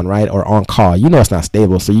 off and on, right? Or on call. It's not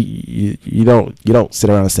stable. So you don't sit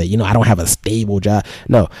around and say, I don't have a stable job.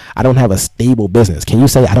 No, I don't have a stable business. Can you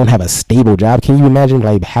say I don't have a stable job? Can you imagine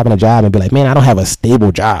like having a job and be like, man, I don't have a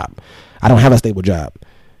stable job. I don't have a stable job.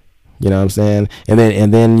 You know what I'm saying?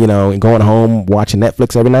 And then going home watching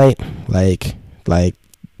Netflix every night, like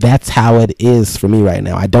that's how it is for me right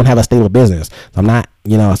now. I don't have a stable business. I'm not,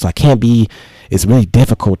 so I can't be. It's really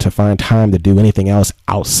difficult to find time to do anything else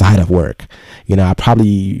outside of work. I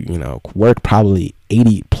probably, work probably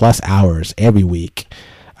 80 plus hours every week.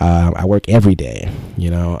 I work every day.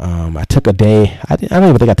 I took a day. I don't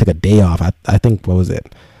even think I took a day off. I think, what was it?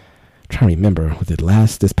 I'm trying to remember. Was it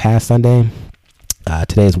this past Sunday?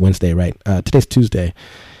 Today is Wednesday, right? Today's Tuesday.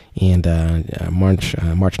 And March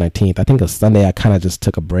 19th, I think it was Sunday, I kind of just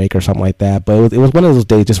took a break or something like that. But it was one of those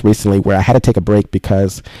days just recently where I had to take a break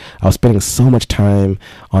because I was spending so much time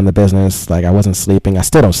on the business. Like I wasn't sleeping. I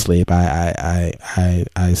still don't sleep. I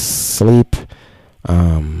sleep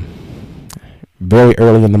very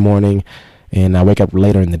early in the morning, and I wake up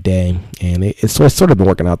later in the day. And it's sort of been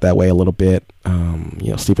working out that way a little bit.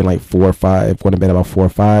 Sleeping like 4 or 5, going to bed about 4 or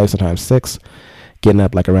 5, sometimes 6. Getting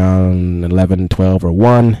up like around 11, 12, or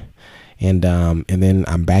 1, and then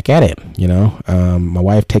I'm back at it. My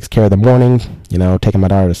wife takes care of the morning. Taking my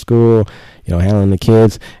daughter to school. Handling the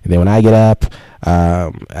kids, and then when I get up,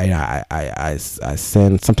 I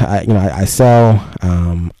send. Sometimes I sell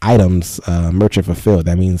items, merchant fulfilled.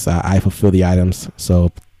 That means I fulfill the items,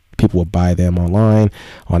 so people will buy them online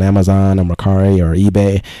on Amazon or Mercari or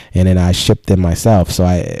eBay, and then I ship them myself. So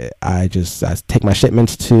I take my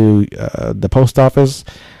shipments to the post office,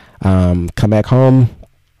 come back home,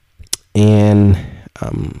 and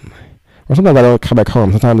or sometimes I don't come back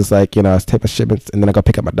home. Sometimes it's like I take my shipments and then I go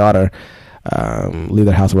pick up my daughter, leave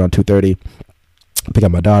the house around 2:30, pick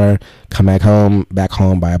up my daughter, come back home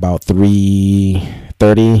by about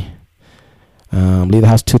 3:30. Leave the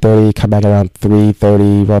house 2:30, come back around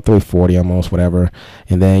 3:30, about 3:40 almost, whatever.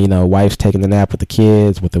 And then wife's taking the nap with the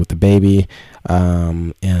kids, with the baby.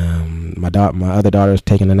 My other daughter's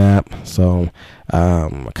taking a nap, so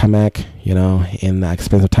I come back, and I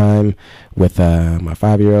spend some time with my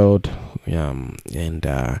 5-year-old, and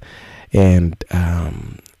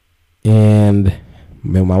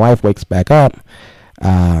when my wife wakes back up,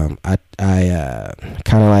 I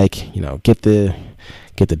kind of like get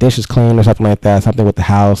the dishes clean or something like that, something with the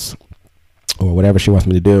house or whatever she wants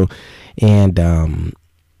me to do. And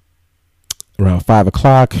around 5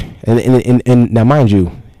 o'clock, and now mind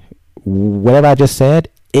you, whatever I just said,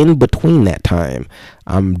 in between that time,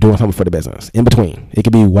 I'm doing something for the business. In between, it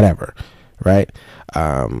could be whatever, right?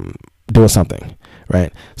 Doing something,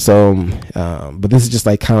 right? So, but this is just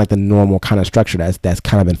like kind of like the normal kind of structure that's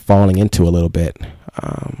kind of been falling into a little bit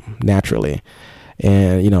naturally.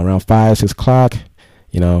 And around 5, 6 o'clock.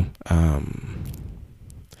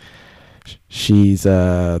 She's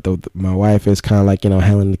my wife is kind of like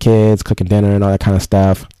handling the kids, cooking dinner and all that kind of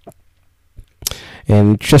stuff,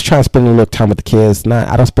 and just trying to spend a little time with the kids.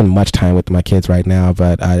 I don't spend much time with my kids right now,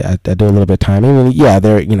 but I do a little bit of time. I mean, yeah,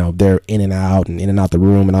 they're in and out the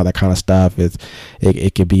room and all that kind of stuff.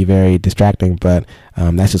 It could be very distracting, but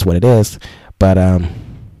that's just what it is. But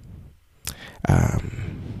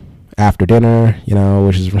after dinner,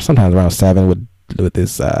 which is sometimes around 7 with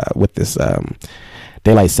this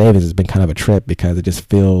daylight savings has been kind of a trip, because it just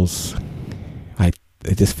feels like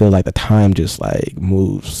the time just like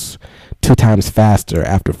moves 2 times faster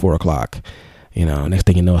after 4 o'clock. Next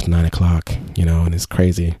thing you know, it's 9 o'clock. And it's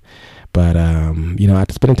crazy. But I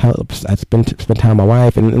spend time with my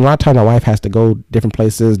wife, and a lot of times my wife has to go different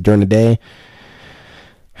places during the day,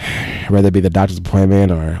 whether it be the doctor's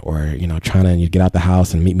appointment or trying to get out the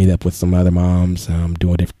house and meet up with some other moms,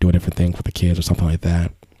 doing different things with the kids or something like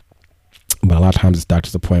that. But a lot of times it's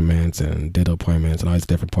doctor's appointments and dental appointments and all these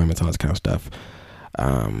different appointments, all this kind of stuff.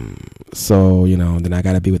 So then I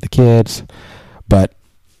gotta be with the kids. But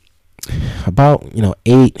about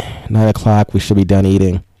 8, 9 o'clock we should be done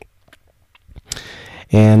eating.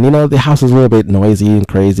 And the house is a little bit noisy and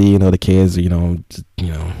crazy. The kids,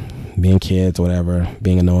 being kids, whatever,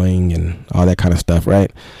 being annoying and all that kind of stuff,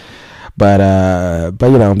 right? But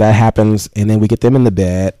that happens, and then we get them in the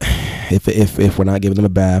bed. If we're not giving them a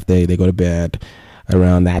bath, they go to bed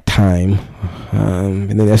around that time, and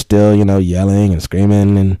then they're still yelling and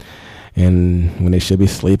screaming and when they should be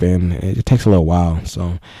sleeping. It takes a little while. So,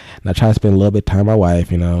 and I try to spend a little bit of time with my wife.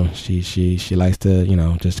 She likes to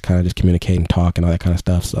just kind of just communicate and talk and all that kind of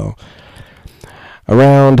stuff. So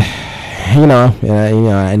around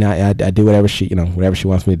and I do whatever she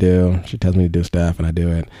wants me to do. She tells me to do stuff and I do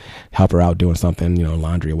it. Help her out doing something,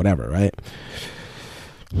 laundry or whatever, right?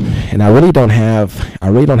 And I really don't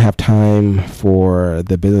have time for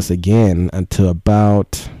the business again until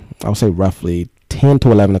about, I would say roughly 10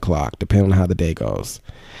 to 11 o'clock, depending on how the day goes.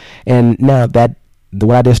 And now that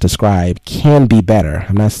what I just described can be better.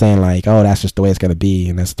 I'm not saying like, oh, that's just the way it's going to be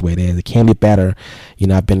and that's the way it is. It can be better. You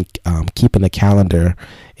know, I've been keeping the calendar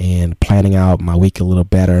and planning out my week a little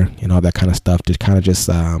better and all that kind of stuff to kind of just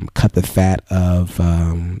cut the fat of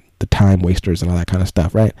the time wasters and all that kind of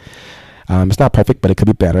stuff, right? It's not perfect, but it could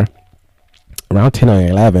be better. Around 10 or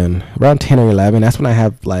 11, that's when I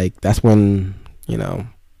have that's when, you know,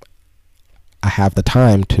 I have the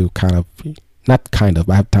time to I have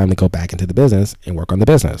time to go back into the business and work on the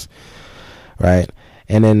business, right?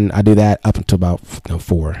 And then I do that up until about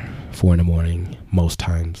 4 in the morning most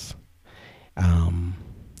times.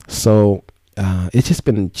 So it's just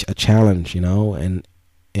been a challenge, you know, and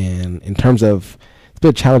in terms of, it's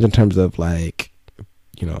been a challenge in terms of like,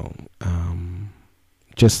 you know,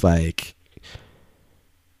 just like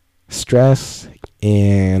stress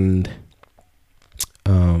and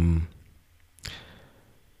I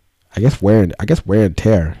guess wear and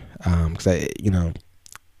tear. Because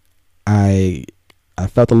I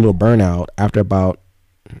felt a little burnout after about,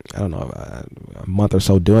 I don't know, a month or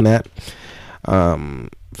so doing that.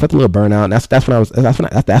 Felt a little burnout. And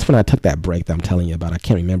that's when I took that break that I'm telling you about. I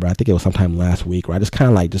can't remember. I think it was sometime last week where I just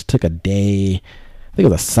kind of just took a day. I think it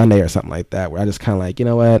was a Sunday or something like that, where I just kind of you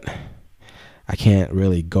know what, I can't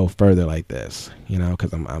really go further like this, you know,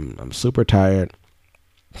 because I'm super tired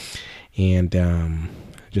and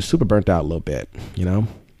just super burnt out a little bit, you know.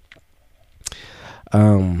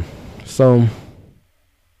 So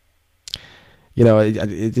you know,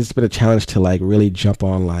 it's just been a challenge to really jump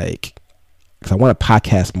on because I want to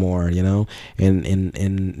podcast more, you know, and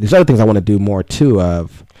there's other things I want to do more too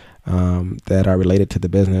of that are related to the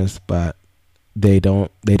business, but they don't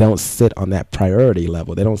sit on that priority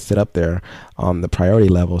level. They don't sit up there on the priority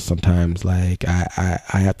level sometimes. I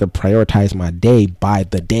have to prioritize my day by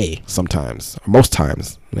the day sometimes, or most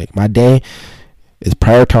times. My day is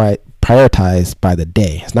prioritized by the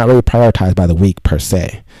day. It's not really prioritized by the week per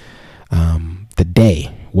se. The day,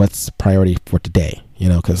 what's priority for today, you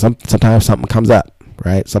know, because sometimes something comes up,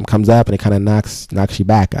 right? Something comes up and it kind of knocks you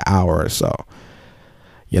back an hour or so,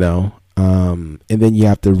 you know. And then you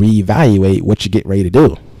have to reevaluate what you get ready to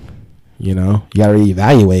do. You know, you got to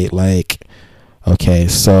reevaluate okay,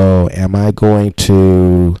 so am I going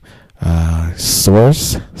to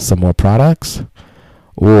source some more products,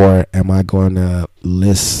 or am I going to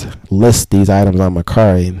list these items on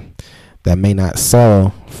Mercari that may not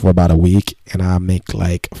sell for about a week and I'll make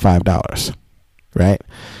 $5, right?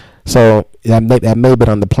 So that may have been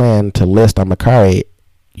on the plan to list on Mercari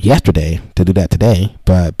yesterday, to do that today,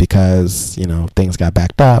 but because, you know, things got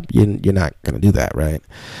backed up, you're not going to do that, right?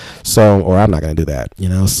 So, or I'm not going to do that, you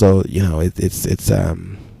know. So, you know, it's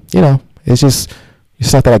you know, it's just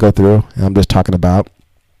stuff that I go through and I'm just talking about.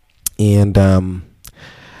 And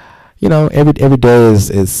you know, every day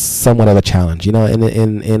is somewhat of a challenge, you know, and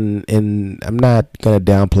I'm not going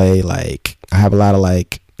to downplay I have a lot of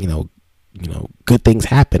you know, good things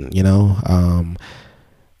happen, you know.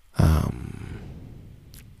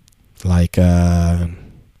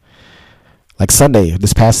 Sunday,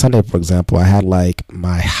 this past Sunday, for example, I had my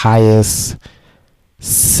highest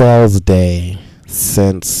sales day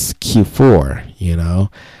since Q4. You know,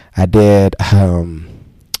 I did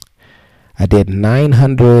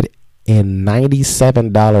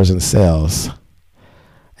 $997 in sales,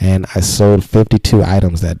 and I sold 52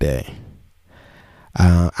 items that day.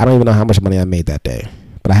 I don't even know how much money I made that day,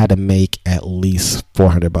 but I had to make at least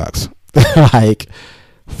 $400.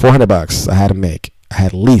 $400 I had to make. I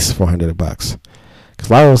had at least $400 because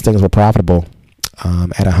a lot of those things were profitable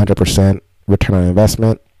at 100% return on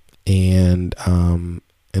investment, and then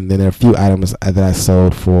there are a few items that I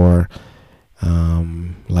sold for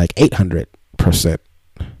 800%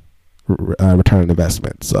 return on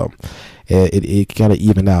investment. So it kind of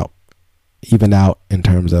evened out in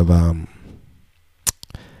terms of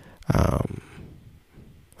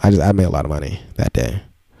I made a lot of money that day.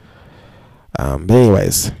 But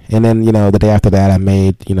anyways, and then, you know, the day after that I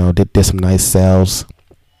made, you know, did some nice sales,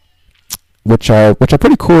 which are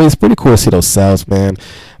pretty cool. It's pretty cool to see those sales, man.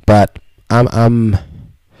 But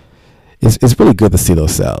it's really good to see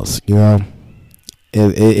those sales, you know.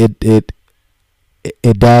 It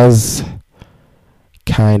does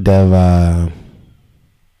kind of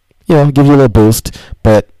you know, give you a little boost,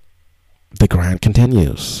 but the grind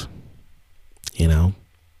continues. You know,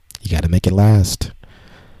 you got to make it last.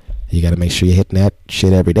 You got to make sure you're hitting that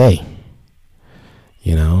shit every day.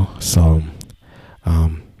 You know, so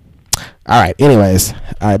All right. Anyways,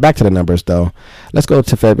 all right. Back to the numbers though. Let's go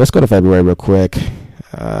to February real quick.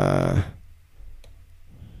 Uh,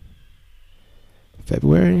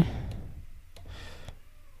 February.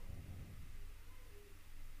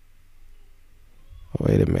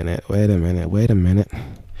 Wait a minute.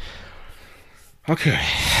 Okay.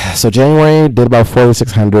 So January did about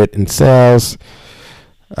 4,600 in sales.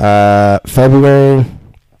 February,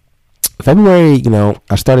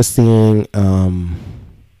 I started seeing,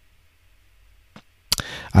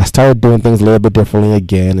 I started doing things a little bit differently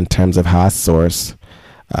again in terms of how I source.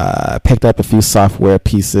 Picked up a few software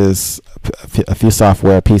pieces,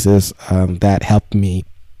 that helped me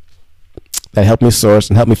source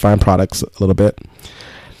and help me find products a little bit.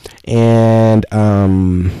 And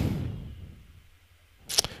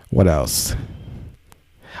what else?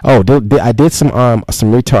 Oh, I did some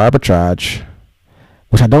retail arbitrage,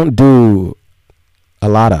 which I don't do a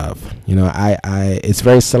lot of. It's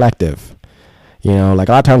very selective. Like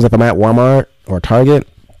a lot of times if I'm at Walmart or Target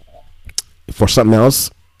for something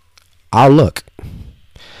else, I'll look.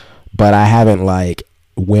 But I haven't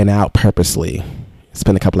went out purposely,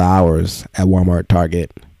 spent a couple of hours at Walmart,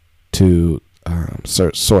 Target to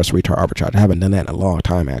source retail arbitrage. I haven't done that in a long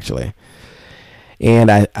time actually.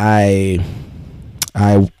 And I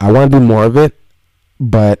want to do more of it,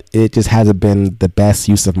 but it just hasn't been the best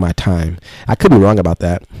use of my time. I could be wrong about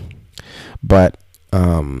that, but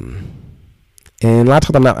and a lot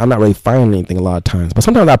of times I'm not really finding anything a lot of times. But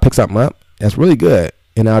sometimes I'll pick something up that's really good,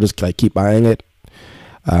 and I'll just keep buying it.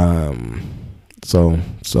 So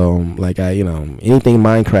anything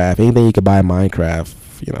Minecraft, anything you could buy Minecraft,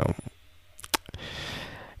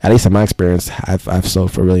 at least in my experience, I've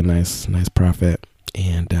sold for a really nice profit.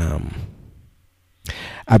 And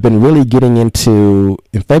I've been really getting into,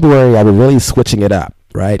 in February, I've been really switching it up,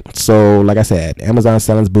 right? So like I said, Amazon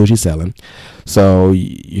selling is bougie selling. So,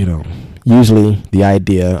 usually the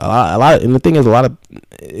idea, a lot, and the thing is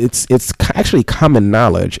it's actually common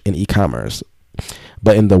knowledge in e-commerce,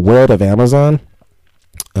 but in the world of Amazon,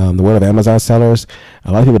 the world of Amazon sellers,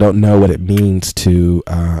 a lot of people don't know what it means to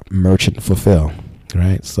merchant fulfill,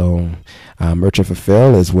 right? So merchant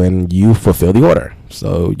fulfill is when you fulfill the order.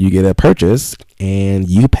 So you get a purchase and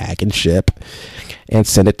you pack and ship and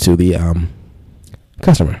send it to the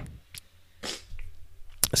customer.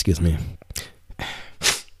 Excuse me.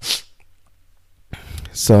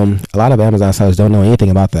 So a lot of Amazon sellers don't know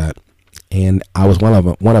anything about that, and I was one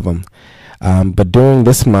of them. But during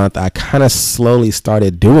this month, I kind of slowly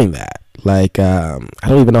started doing that. I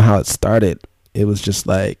don't even know how it started. It was just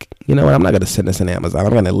I'm not going to send this in Amazon.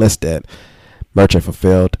 I'm going to list it, merchant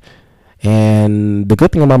fulfilled. And the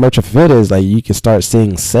good thing about merchant fulfilled is you can start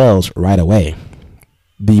seeing sales right away.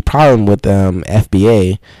 The problem with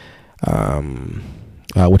FBA,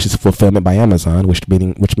 which is fulfillment by Amazon, which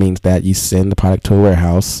means that you send the product to a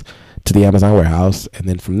warehouse, to the Amazon warehouse, and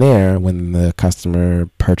then from there, when the customer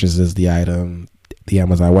purchases the item, the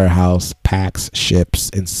Amazon warehouse packs, ships,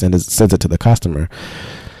 and sends it to the customer.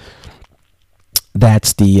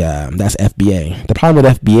 That's FBA. The problem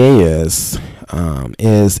with FBA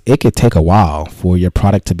is it could take a while for your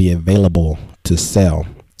product to be available to sell.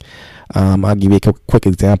 I'll give you a quick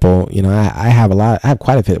example. I have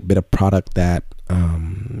quite a bit of product that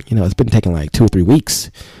it's been taking 2 or 3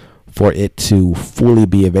 weeks for it to fully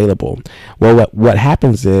be available. Well, what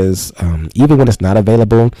happens is even when it's not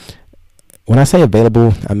available, when I say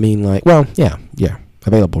available, I mean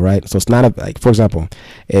available, right? So it's not for example,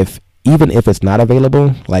 even if it's not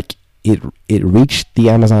available, it reached the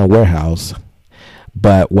Amazon warehouse,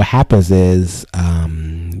 but what happens is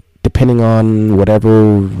depending on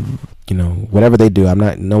whatever they do,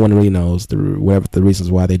 no one really knows the reasons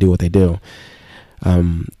why they do what they do.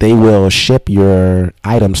 They will ship your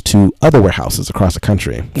items to other warehouses across the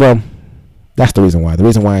country. Well, that's the reason why. The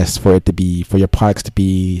reason why is for your products to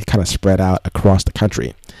be kind of spread out across the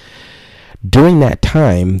country. During that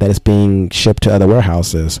time that it's being shipped to other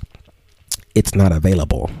warehouses, it's not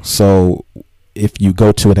available. So if you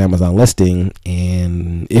go to an Amazon listing,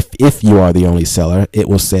 and if you are the only seller, it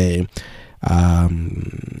will say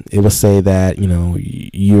that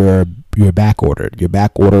you're back ordered. You're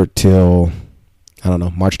back ordered till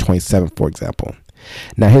March 27th, for example.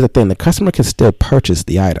 Now here's the thing: the customer can still purchase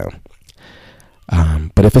the item,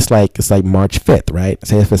 but if it's March 5th, right?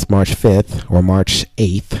 Say if it's March 5th or March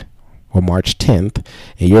 8th or March 10th,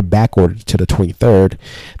 and you're back ordered to the 23rd,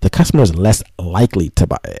 the customer is less likely to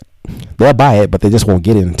buy it. They'll buy it, but they just won't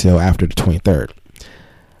get it until after the 23rd.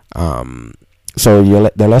 So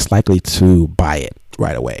they're less likely to buy it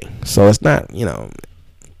right away. So it's not, they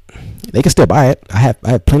can still buy it. I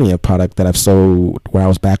have plenty of product that I've sold where I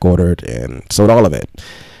was back ordered and sold all of it.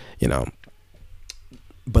 you know,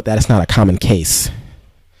 but that is not a common case.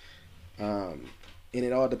 And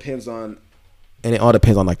it all depends on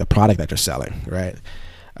like the product that you're selling, right?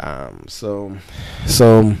 So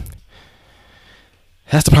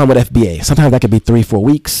that's the problem with FBA. Sometimes that could be 3-4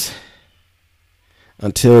 weeks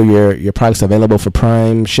until your product's available for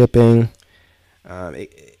Prime shipping.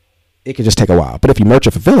 It could just take a while. But if you merch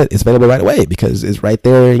or fulfill it, it's available right away because it's right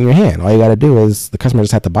there in your hand. All you got to do is the customer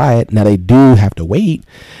just have to buy it. Now, they do have to wait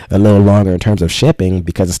a little longer in terms of shipping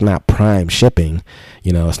because it's not Prime shipping.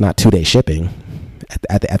 It's not 2-day shipping.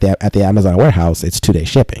 At the Amazon warehouse, it's 2-day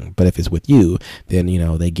shipping. But if it's with you, then,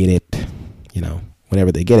 they get it,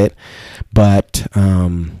 whenever they get it. But,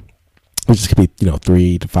 which just could be,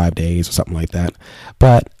 3 to 5 days or something like that.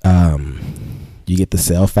 But you get the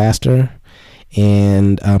sale faster.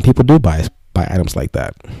 And people do buy items like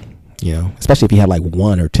that, especially if you have like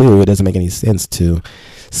 1 or 2. It doesn't make any sense to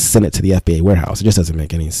send it to the FBA warehouse. It just doesn't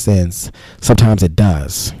make any sense. Sometimes it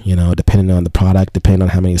does, depending on the product, depending on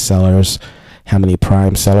how many sellers, how many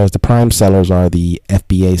Prime sellers. The Prime sellers are the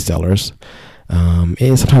FBA sellers.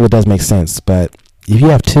 Sometimes it does make sense. But if you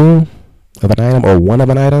have 2 of an item or 1 of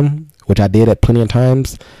an item, which I did at plenty of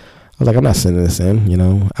times, I was like, I'm not sending this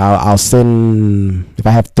in, I'll send, if I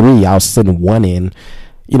have 3, I'll send 1 in,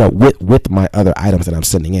 with my other items that I'm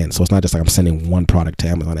sending in. So it's not just like I'm sending 1 product to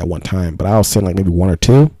Amazon at one time, but I'll send like maybe 1 or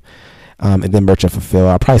 2, and then merch and fulfill.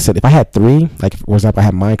 I'll probably send, if I had 3, like for example, I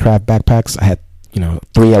had Minecraft backpacks, I had,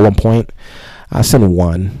 3 at one point, I'll send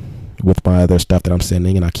 1 with my other stuff that I'm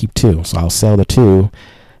sending, and I'll keep 2. So I'll sell the 2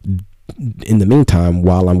 in the meantime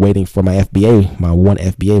while I'm waiting for my one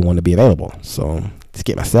FBA one to be available. So to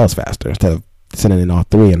get my sales faster instead of sending in all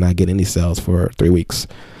 3 and not getting any sales for 3 weeks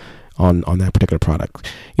on that particular product.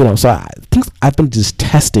 So I think I've been just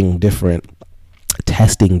testing different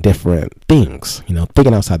things,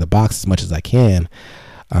 thinking outside the box as much as I can,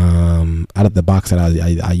 out of the box that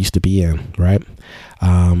I used to be in, right?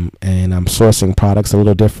 And I'm sourcing products a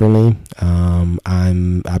little differently.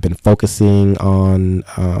 I've been focusing on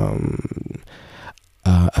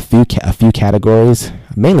a few categories,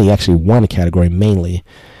 mainly actually one category mainly,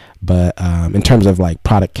 but in terms of like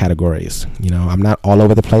product categories, I'm not all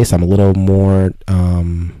over the place. I'm a little more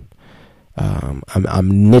I'm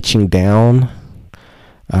niching down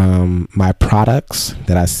my products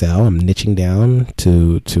that I sell. I'm niching down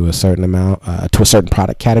to a certain amount, to a certain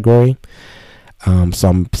product category. So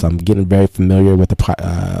I'm getting very familiar with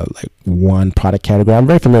like one product category. I'm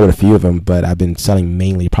very familiar with a few of them, but I've been selling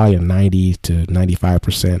mainly probably 90 to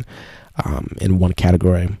 95% in one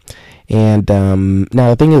category. And now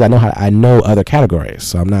the thing is, I know other categories,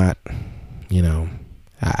 so I'm not,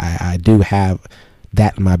 I do have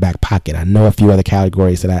that in my back pocket. I know a few other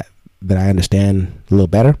categories that I understand a little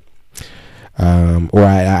better, or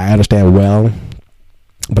I understand well.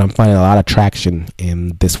 But I'm finding a lot of traction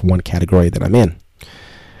in this one category that I'm in.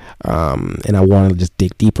 And I want to just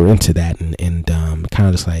dig deeper into that and kind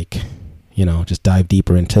of just like, just dive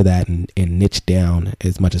deeper into that and niche down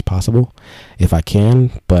as much as possible if I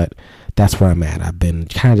can. But that's where I'm at. I've been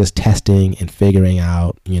kind of just testing and figuring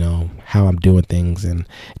out, how I'm doing things and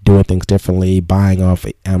doing things differently, buying off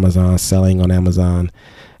Amazon, selling on Amazon.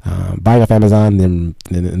 Buying off Amazon, and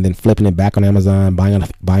then flipping it back on Amazon, buying off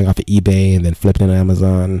of eBay, and then flipping it on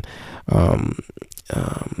Amazon.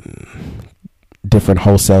 Different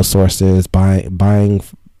wholesale sources, buying.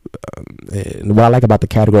 What I like about the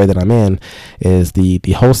category that I'm in is the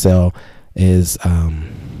wholesale is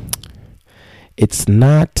it's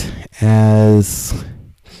not as.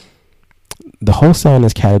 The wholesale in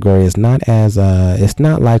this category is not as it's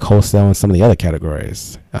not like wholesale in some of the other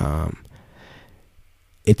categories.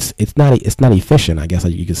 It's not efficient, I guess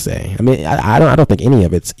you could say. I mean, I don't think any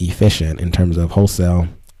of it's efficient in terms of wholesale.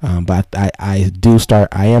 But I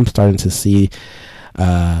am starting to see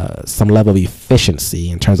some level of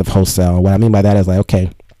efficiency in terms of wholesale. What I mean by that is like,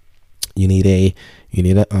 okay, you need a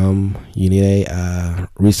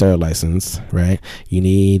reseller license, right? You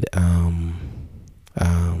need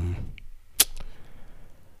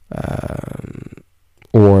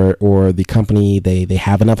or the company they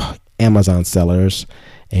have enough Amazon sellers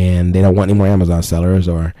and they don't want any more Amazon sellers,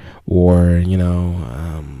 or I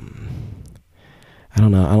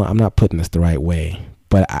don't know. I'm not putting this the right way,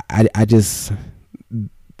 but I just,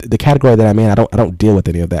 the category that I'm in, I don't deal with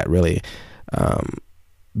any of that really,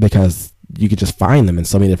 because you could just find them in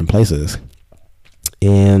so many different places.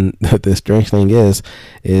 And the strange thing is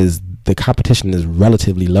the competition is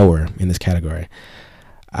relatively lower in this category.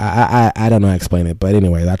 I don't know how to explain it, but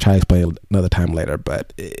anyways, I'll try to explain it another time later.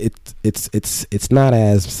 But it's not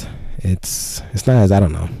as I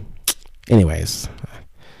don't know. Anyways,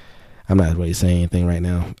 I'm not really saying anything right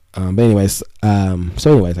now. But anyways,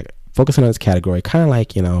 like focusing on this category, kind of like,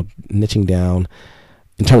 niching down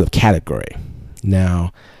in terms of category.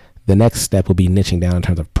 Now, the next step will be niching down in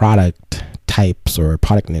terms of product types or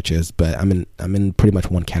product niches, but I'm in pretty much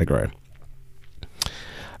one category.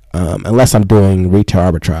 Unless I'm doing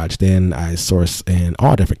retail arbitrage, then I source in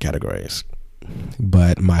all different categories.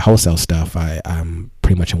 But my wholesale stuff, I'm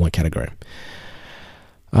pretty much in one category.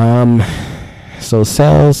 So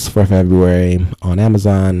sales for February on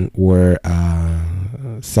Amazon were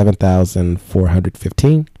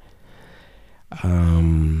 7,415.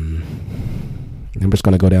 I'm just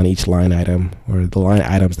going to go down each line item, or the line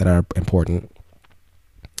items that are important.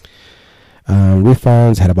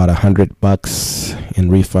 Refunds had about $100 in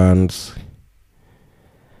refunds.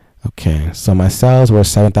 Okay, so my sales were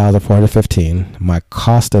 7,415. My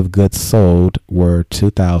cost of goods sold were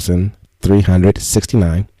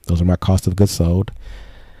 2,369. Those are my cost of goods sold.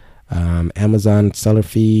 Amazon seller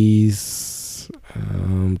fees,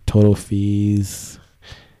 total fees.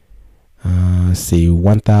 Let's see,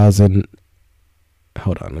 1,000.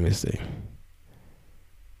 Hold on, let me see.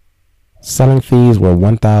 Selling fees were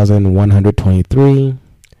 1,123,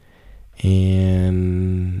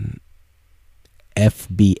 and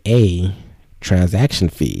FBA transaction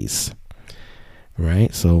fees,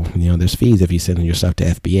 right? So, there's fees if you send your stuff to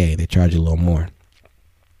FBA. They charge you a little more.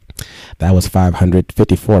 That was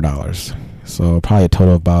 $554. So probably a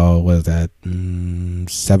total of about, what is that,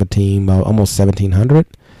 almost $1,700.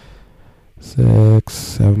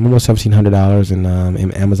 Almost $1,700 in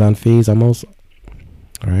Amazon fees, almost.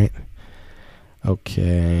 All right.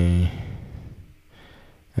 Okay.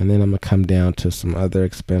 And then I'm going to come down to some other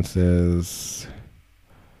expenses.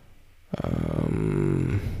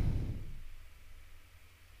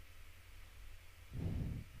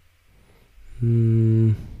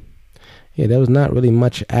 Yeah, there was not really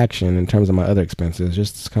much action in terms of my other expenses.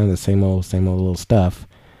 Just kind of the same old little stuff.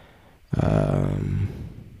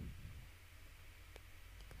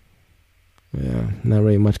 Yeah, not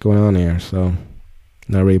really much going on here, so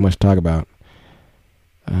not really much to talk about.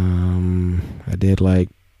 I did like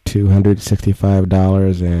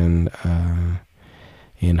 $265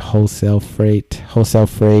 in wholesale freight. Wholesale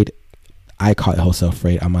freight, I call it wholesale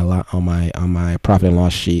freight on my profit and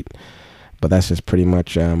loss sheet, but that's just pretty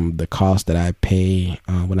much the cost that I pay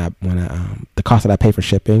the cost that I pay for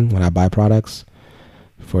shipping when I buy products,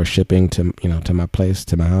 for shipping to to my place,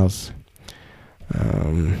 to my house.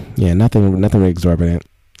 Yeah, nothing really exorbitant.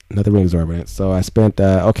 So I spent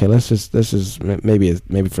this is maybe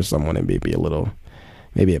for someone it may be a little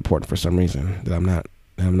maybe important for some reason that I'm not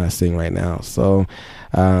seeing right now. So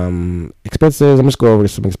expenses, I'm just go over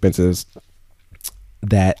some expenses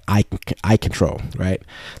that I control, right?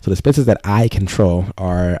 So the expenses that I control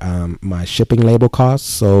are my shipping label costs.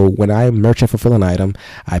 So when I merchant fulfill an item,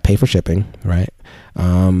 I pay for shipping, right?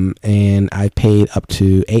 And I paid up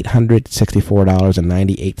to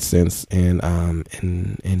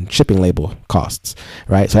 $864.98 in shipping label costs,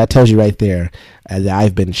 right? So that tells you right there that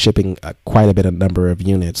I've been shipping quite a number of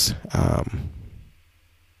units.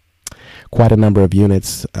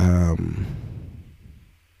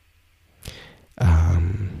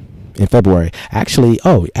 In February. Actually,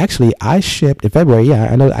 I shipped in February.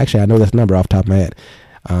 Yeah, I know this number off the top of my head.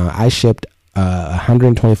 I shipped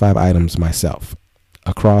 125 items myself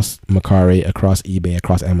across Mercari, across eBay,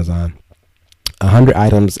 across Amazon. 100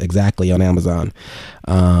 items exactly on Amazon,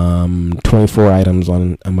 24 items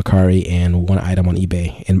on Mercari, and 1 item on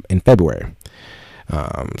eBay in February.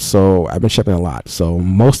 So I've been shipping a lot. So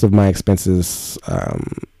most of my expenses, my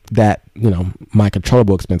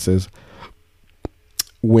controllable expenses,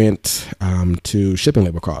 went to shipping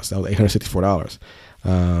label costs. That was $864.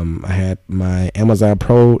 I had my Amazon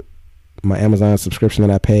Pro, my Amazon subscription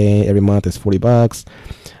that I pay every month is $40.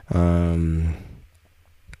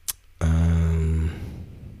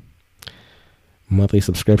 Monthly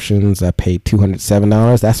subscriptions, I paid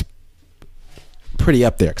 $207. That's pretty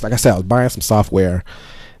up there, because like I said, I was buying some software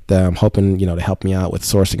that I'm hoping to help me out with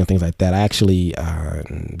sourcing and things like that. I actually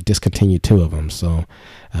discontinued 2 of them, so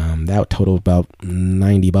that totaled about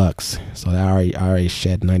 $90. So I already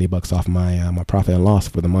shed $90 off my my profit and loss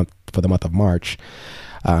for the month of March.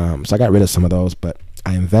 So I got rid of some of those, but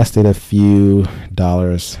I invested a few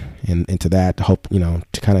dollars into that to hope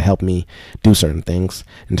to kind of help me do certain things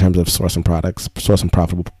in terms of sourcing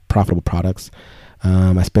profitable products.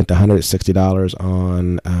 I spent $160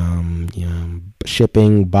 on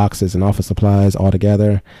shipping, boxes, and office supplies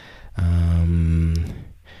altogether.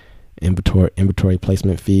 Inventory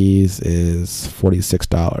placement fees is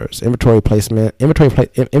 $46. Inventory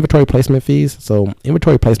placement fees. So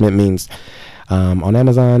inventory placement means on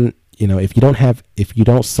Amazon, if you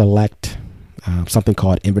don't select something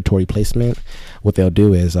called inventory placement, what they'll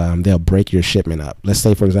do is they'll break your shipment up. Let's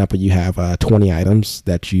say, for example, you have 20 items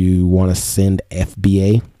that you want to send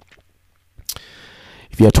FBA.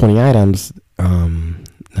 If you have 20 items,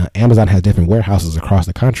 Amazon has different warehouses across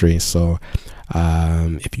the country. So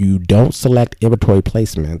if you don't select inventory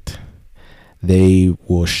placement, they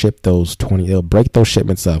will ship those 20. They'll break those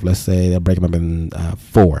shipments up. Let's say they'll break them up in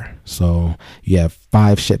 4. So you have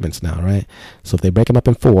 5 shipments now, right? So if they break them up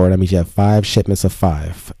in 4, that means you have 5 shipments of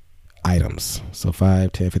 5 items. So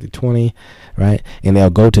 5, 10, 50, 20, right? And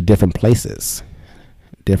they'll go to different places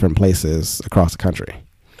across the country.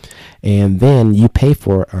 And then you pay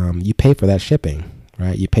for that shipping,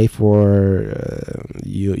 right? You pay for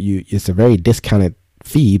it's a very discounted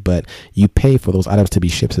fee, but you pay for those items to be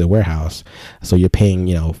shipped to the warehouse. So you're paying,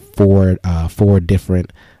 four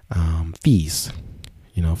different fees,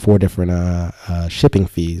 4 different shipping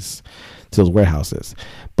fees to those warehouses.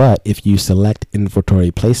 But if you select inventory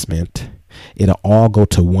placement, it'll all go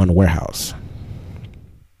to one warehouse,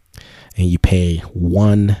 and you pay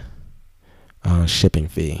one shipping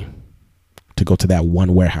fee to go to that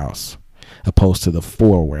one warehouse, opposed to the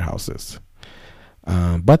 4 warehouses.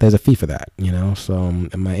 But there's a fee for that, So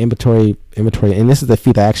my inventory, and this is the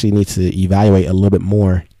fee that I actually need to evaluate a little bit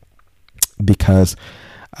more, because,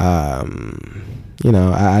 I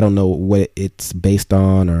don't know what it's based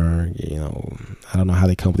on, or I don't know how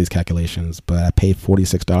they come up with these calculations. But I paid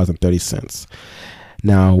 $46.30.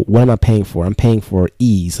 Now, what am I paying for? I'm paying for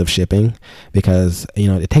ease of shipping, because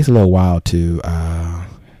it takes a little while to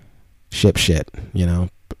ship shit,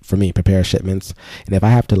 for me, prepare shipments. And if I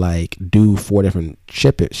have to do 4 different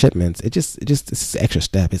shipments, it's an extra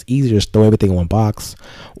step. It's easier to just throw everything in one box,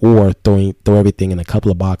 or throw everything in a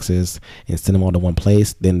couple of boxes and send them all to one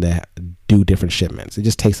place, than to do different shipments. It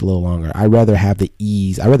just takes a little longer. I'd rather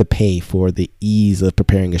pay for the ease of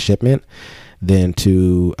preparing a shipment than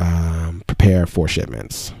to prepare 4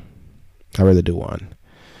 shipments. I'd rather do one.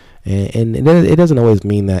 And it doesn't always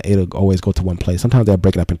mean that it'll always go to one place. Sometimes they'll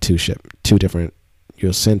break it up in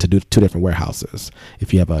you'll send to 2 different warehouses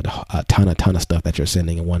if you have a ton of stuff that you're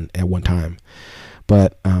sending at one time.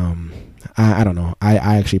 But I don't know. I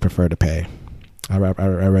actually prefer to pay. I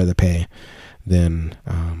rather pay than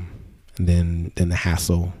the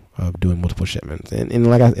hassle of doing multiple shipments. And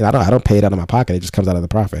like I don't pay it out of my pocket. It just comes out of the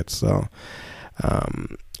profits. So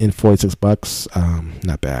in $46,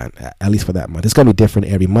 not bad, at least for that month. It's going to be different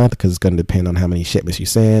every month, because it's going to depend on how many shipments you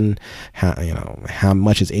send, how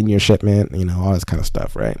much is in your shipment, all this kind of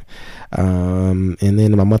stuff, right? And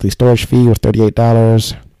then my monthly storage fee was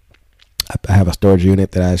 $38. I have a storage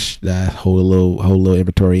unit that I hold a little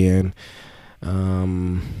inventory in.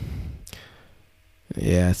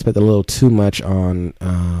 Yeah, I spent a little too much on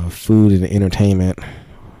food and entertainment.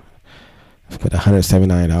 I spent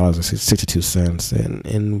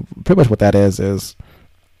 $179.62, and pretty much what that is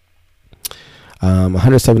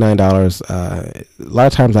 $179. A lot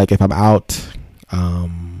of times, if I'm out,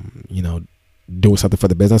 doing something for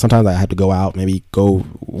the business, sometimes I have to go out, maybe go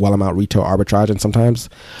while I'm out retail arbitraging sometimes,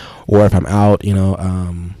 or if I'm out,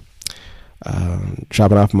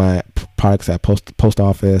 dropping off my products at post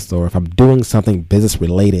office, or if I'm doing something business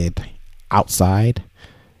related outside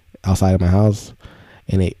of my house.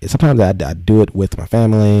 And sometimes I do it with my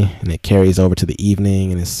family, and it carries over to the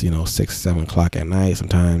evening, and it's 6, 7 o'clock at night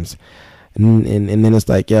sometimes, and then it's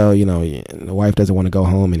the wife doesn't want to go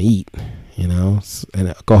home and eat, and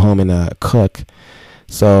go home and cook.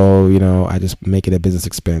 So I just make it a business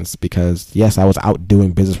expense, because yes, I was out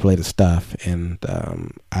doing business related stuff, and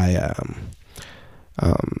I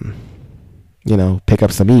pick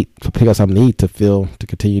up something to eat to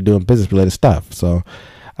continue doing business related stuff. So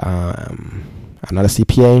I'm not a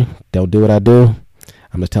CPA. Don't do what I do.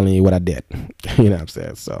 I'm just telling you what I did. You know what I'm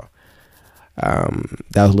saying? So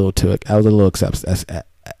that was a little too. That was a little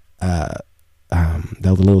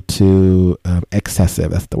too excessive.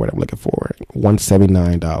 That's the word I'm looking for.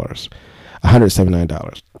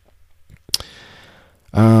 $179.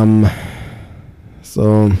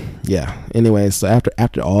 So yeah. Anyway, so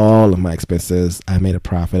after all of my expenses, I made a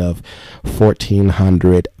profit of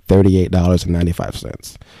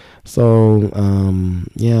 $1,438.95. So,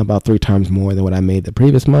 about 3 times more than what I made the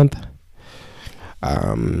previous month,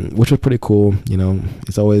 which was pretty cool.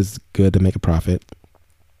 It's always good to make a profit.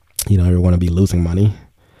 I don't want to be losing money.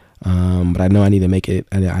 But I know I need to make it.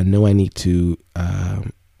 I know I need to,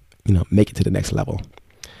 make it to the next level.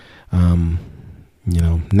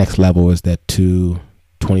 Next level is that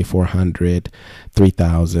 2,400,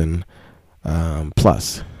 3,000,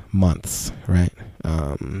 plus months, right?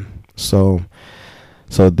 So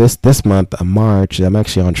So this month of March, I'm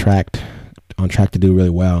actually on track to do really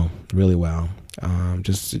well, really well.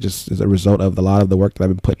 Just as a result of a lot of the work that I've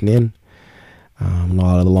been putting in, a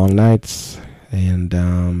lot of the long nights, and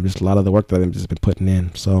just a lot of the work that I've just been putting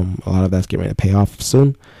in. So a lot of that's getting ready to pay off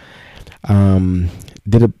soon. I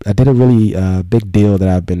did a really big deal that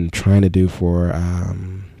I've been trying to do for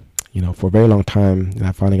for a very long time, and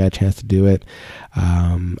I finally got a chance to do it.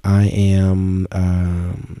 I am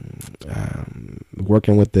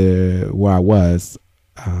working with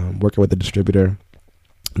working with the distributor,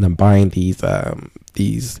 and I'm buying these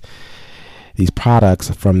products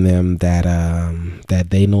from them that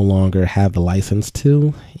they no longer have the license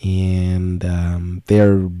to, and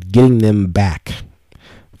they're getting them back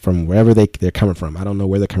from wherever they're coming from. I don't know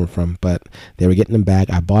where they're coming from, but they were getting them back.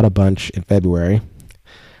 I bought a bunch in February.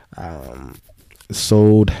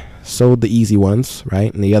 Sold the easy ones,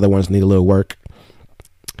 right? And the other ones need a little work.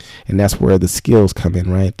 And that's where the skills come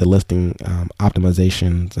in, right? The listing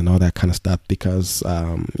optimizations and all that kind of stuff, because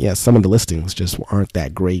some of the listings just aren't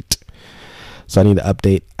that great. So I needed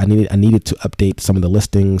to update some of the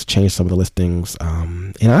listings, change some of the listings.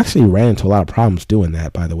 And I actually ran into a lot of problems doing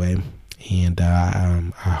that, by the way. And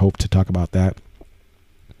I hope to talk about that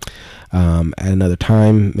at another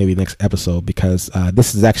time, maybe next episode, because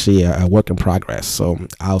this is actually a work in progress. So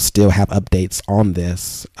I'll still have updates on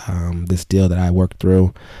this deal that I worked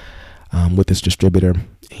through with this distributor.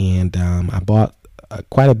 And I bought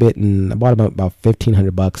quite a bit, and I bought about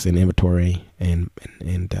 $1,500 in inventory in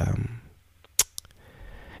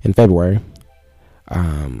February.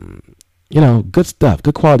 Good stuff,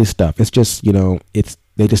 good quality stuff. It's just,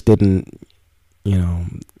 they just didn't,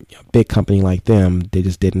 big company like them, they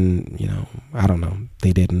just didn't, I don't know,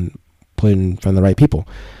 they didn't put in front of the right people,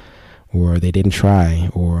 or they didn't try,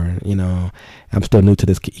 or, I'm still new to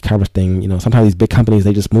this e-commerce thing. Sometimes these big companies,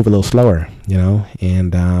 they just move a little slower,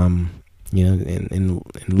 and, in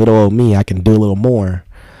little old me, I can do a little more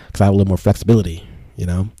because I have a little more flexibility,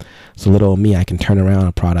 so little old me, I can turn around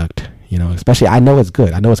a product, especially I know it's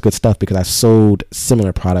good. I know it's good stuff because I sold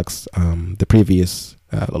similar products, the previous,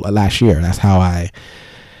 last year. That's how I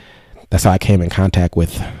came in contact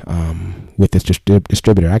with this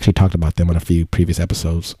distributor. I actually talked about them on a few previous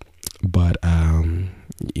episodes, but I have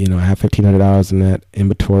 $1,500 in that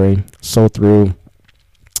inventory. Sold through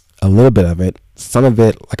a little bit of it. Some of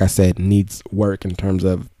it, like I said, needs work in terms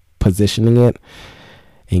of positioning it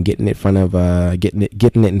and getting it in front of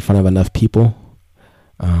enough people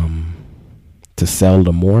to sell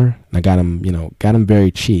them more. And I got them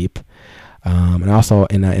very cheap. And also,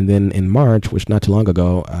 and then in March, which not too long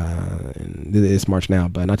ago, it's March now,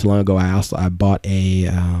 but not too long ago, I bought the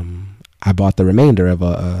remainder of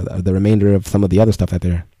some of the other stuff that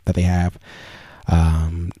they have.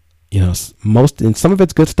 Some of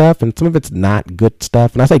it's good stuff and some of it's not good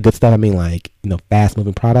stuff. When I say good stuff, I mean like, fast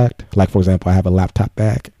moving product. Like, for example, I have a laptop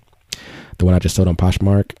bag, the one I just sold on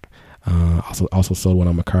Poshmark. Also sold one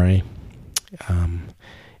on Mercari.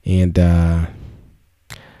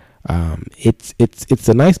 It's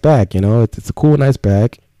a nice bag, it's a cool, nice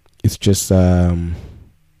bag. It's just, I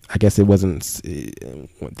guess it wasn't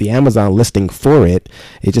the Amazon listing for it.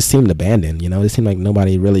 It just seemed abandoned, It seemed like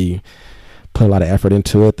nobody really put a lot of effort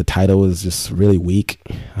into it. The title is just really weak.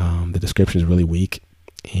 The description is really weak.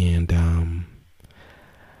 And,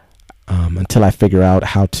 until I figure out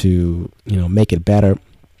how to, make it better,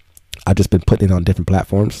 I've just been putting it on different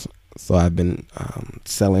platforms. So I've been,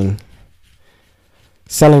 selling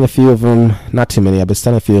a few of them, not too many. I've been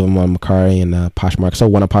selling a few of them on Mercari and Poshmark. So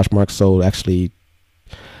one on Poshmark sold, actually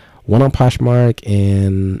one on Poshmark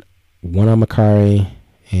and one on Mercari.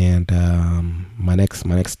 And my next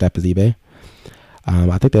step is eBay.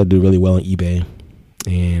 I think they'll do really well on eBay.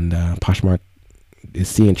 And Poshmark is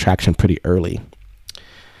seeing traction pretty early.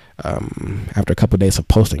 After a couple of days of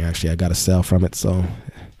posting, actually, I got a sale from it. So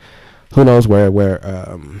who knows where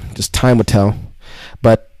just time will tell.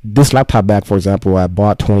 But this laptop bag, for example, I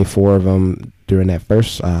bought 24 of them during that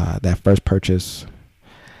first purchase.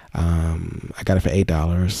 I got it for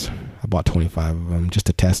 $8. I bought 25 of them just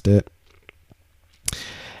to test it.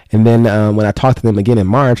 And then when I talked to them again in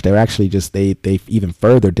March, they were actually just they even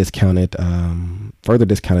further discounted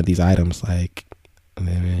these items, like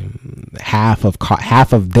half of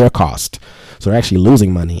their cost. So they're actually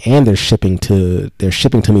losing money, and they're shipping to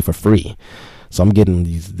me for free. So I'm getting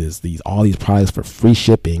all these products for free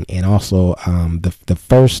shipping, and also the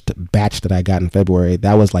first batch that I got in February,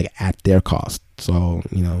 that was like at their cost. So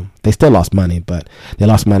they still lost money, but they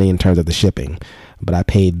lost money in terms of the shipping. But I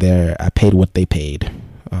paid what they paid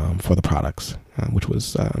for the products, which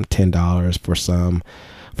was $10 for some.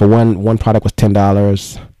 For one product was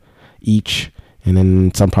 $10 each, And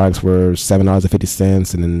then some products were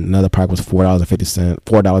 $7.50, and then another product was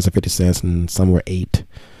 $4.50, and some were $8.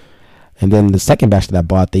 And then the second batch that I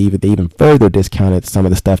bought, they even further discounted some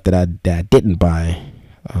of the stuff that I didn't buy.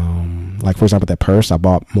 Like for example, that purse, I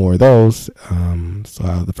bought more of those.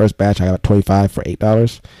 So the first batch I got 25 for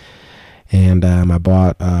 $8, and I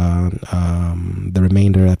bought the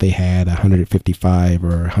remainder that they had 155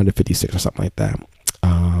 or 156 or something like that.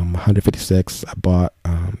 156 I bought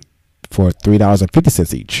for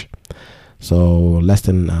 $3.50 each, so less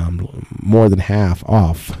than more than half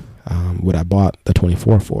off what I bought the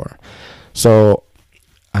 24 for. So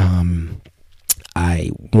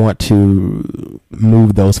I want to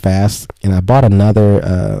move those fast, and I bought another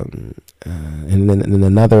and then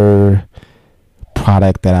another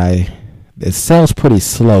product that it sells pretty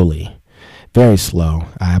slowly, very slow.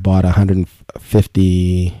 I bought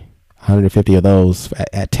 150 of those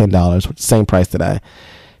at $10, same price that I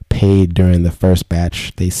paid during the first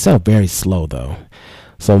batch. They sell very slow though.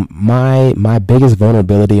 So my biggest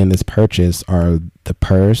vulnerability in this purchase are the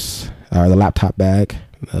purse, or the laptop bag,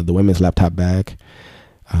 the women's laptop bag,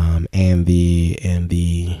 and the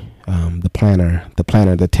planner, the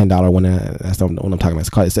 $10 one. That's what I'm talking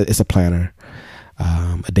about. It's a planner,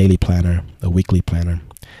 a daily planner, a weekly planner,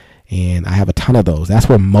 and I have a ton of those. That's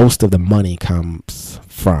where most of the money comes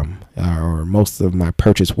from, or most of my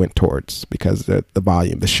purchase went towards, because the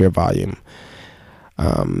volume, the sheer volume.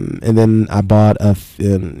 And then I bought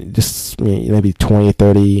just maybe 20,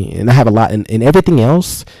 30, and I have a lot. And everything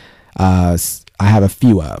else, I have a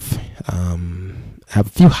few of. I have a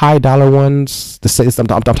few high dollar ones.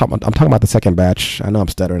 I'm talking about the second batch. I know I'm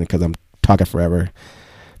stuttering because I'm talking forever,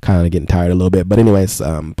 kind of getting tired a little bit. But anyways,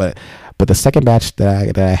 but the second batch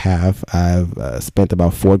that I have, I've spent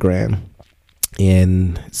about $4,000.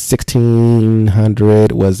 And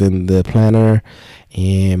 $1,600 was in the planner,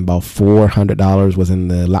 and about $400 was in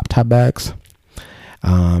the laptop bags.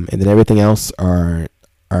 And then everything else are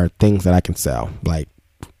things that I can sell, like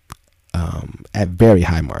at very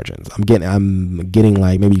high margins. I'm getting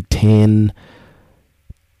like maybe 10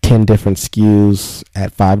 different SKUs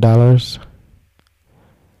at $5.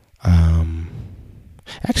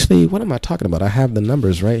 Actually, what am I talking about? I have the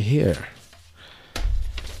numbers right here,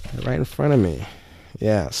 right in front of me.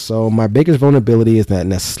 Yeah, so my biggest vulnerability is that in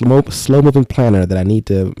that slow moving planner that I need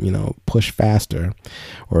to, push faster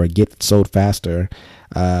or get sold faster.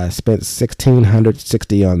 Spent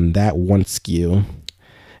 $1,660 on that one SKU,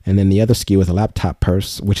 and then the other SKU is a laptop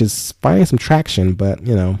purse, which is finding some traction, but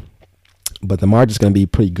the margin's going to be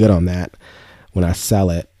pretty good on that when I sell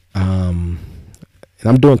it. And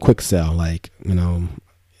I'm doing quick sell, like I'm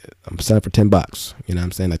selling for $10. You know what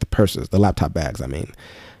I'm saying? Like the purses, the laptop bags. I mean,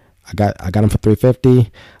 I got them for $350.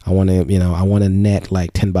 I want to net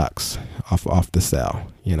like $10 off the sell.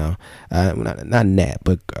 Not net,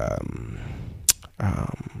 but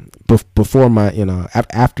before my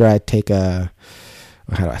after I take a,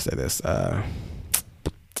 how do I say this?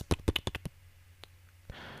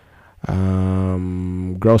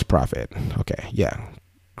 Gross profit. Okay, yeah,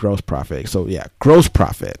 gross profit. So yeah, gross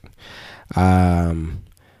profit. I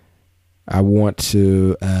want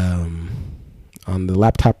to on the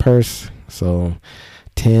laptop purse. So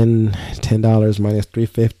 $10 minus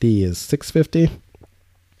 $350 is $650.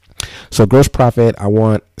 So gross profit, I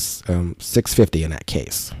want $650 in that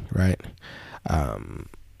case, right?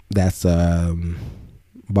 That's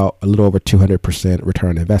about a little over 200% return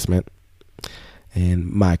on investment. And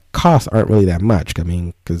my costs aren't really that much. I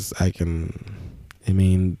mean, because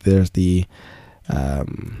there's the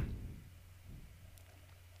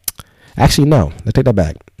actually, no, let's take that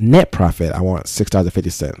back. Net profit, I want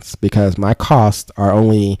 $6.50, because my costs are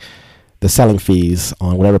only the selling fees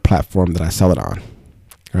on whatever platform that I sell it on.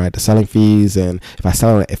 All right, the selling fees, and if I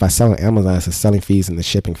sell on Amazon, it's the selling fees and the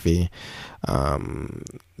shipping fee.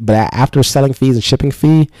 But after selling fees and shipping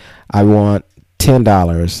fee, I want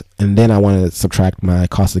 $10, and then I want to subtract my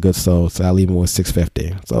cost of goods sold, so I leave it with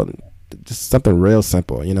 $6.50. So just something real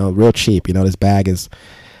simple, real cheap. This bag is.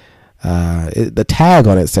 The tag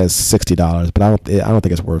on it says $60, but I don't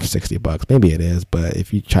think it's worth $60. Maybe it is, but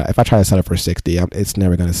if I try to sell it for $60, it's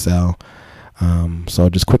never gonna sell. So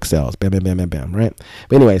just quick sales, bam, bam, bam, bam, bam, right?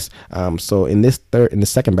 But anyways, so in the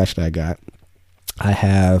second batch that I got, I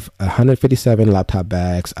have 157 laptop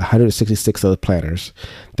bags, 166 of the planners.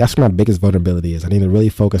 That's where my biggest vulnerability is. I need to really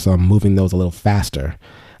focus on moving those a little faster.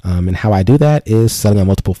 And how I do that is selling on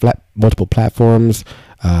multiple platforms.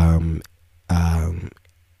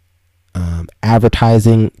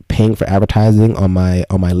 Paying for advertising on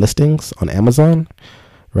my listings on Amazon,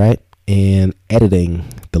 right? And editing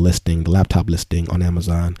the laptop listing on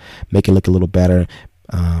Amazon, make it look a little better.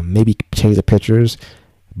 Maybe change the pictures,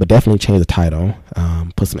 but definitely change the title.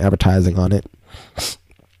 Put some advertising on it,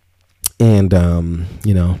 and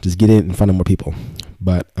just get it in front of more people.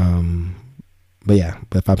 But yeah,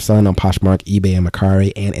 but if I'm selling on Poshmark, eBay, and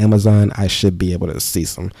Mercari, and Amazon, I should be able to see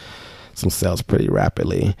some sales pretty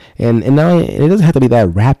rapidly. And now it doesn't have to be that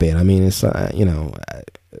rapid. I mean, it's and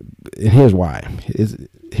here's why.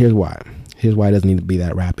 Here's why it doesn't need to be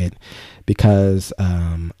that rapid, because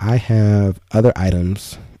I have other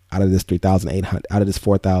items out of this $3,800, out of this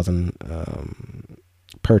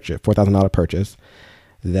 $4,000 purchase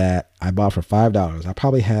that I bought for $5. I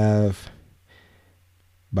probably have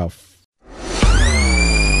about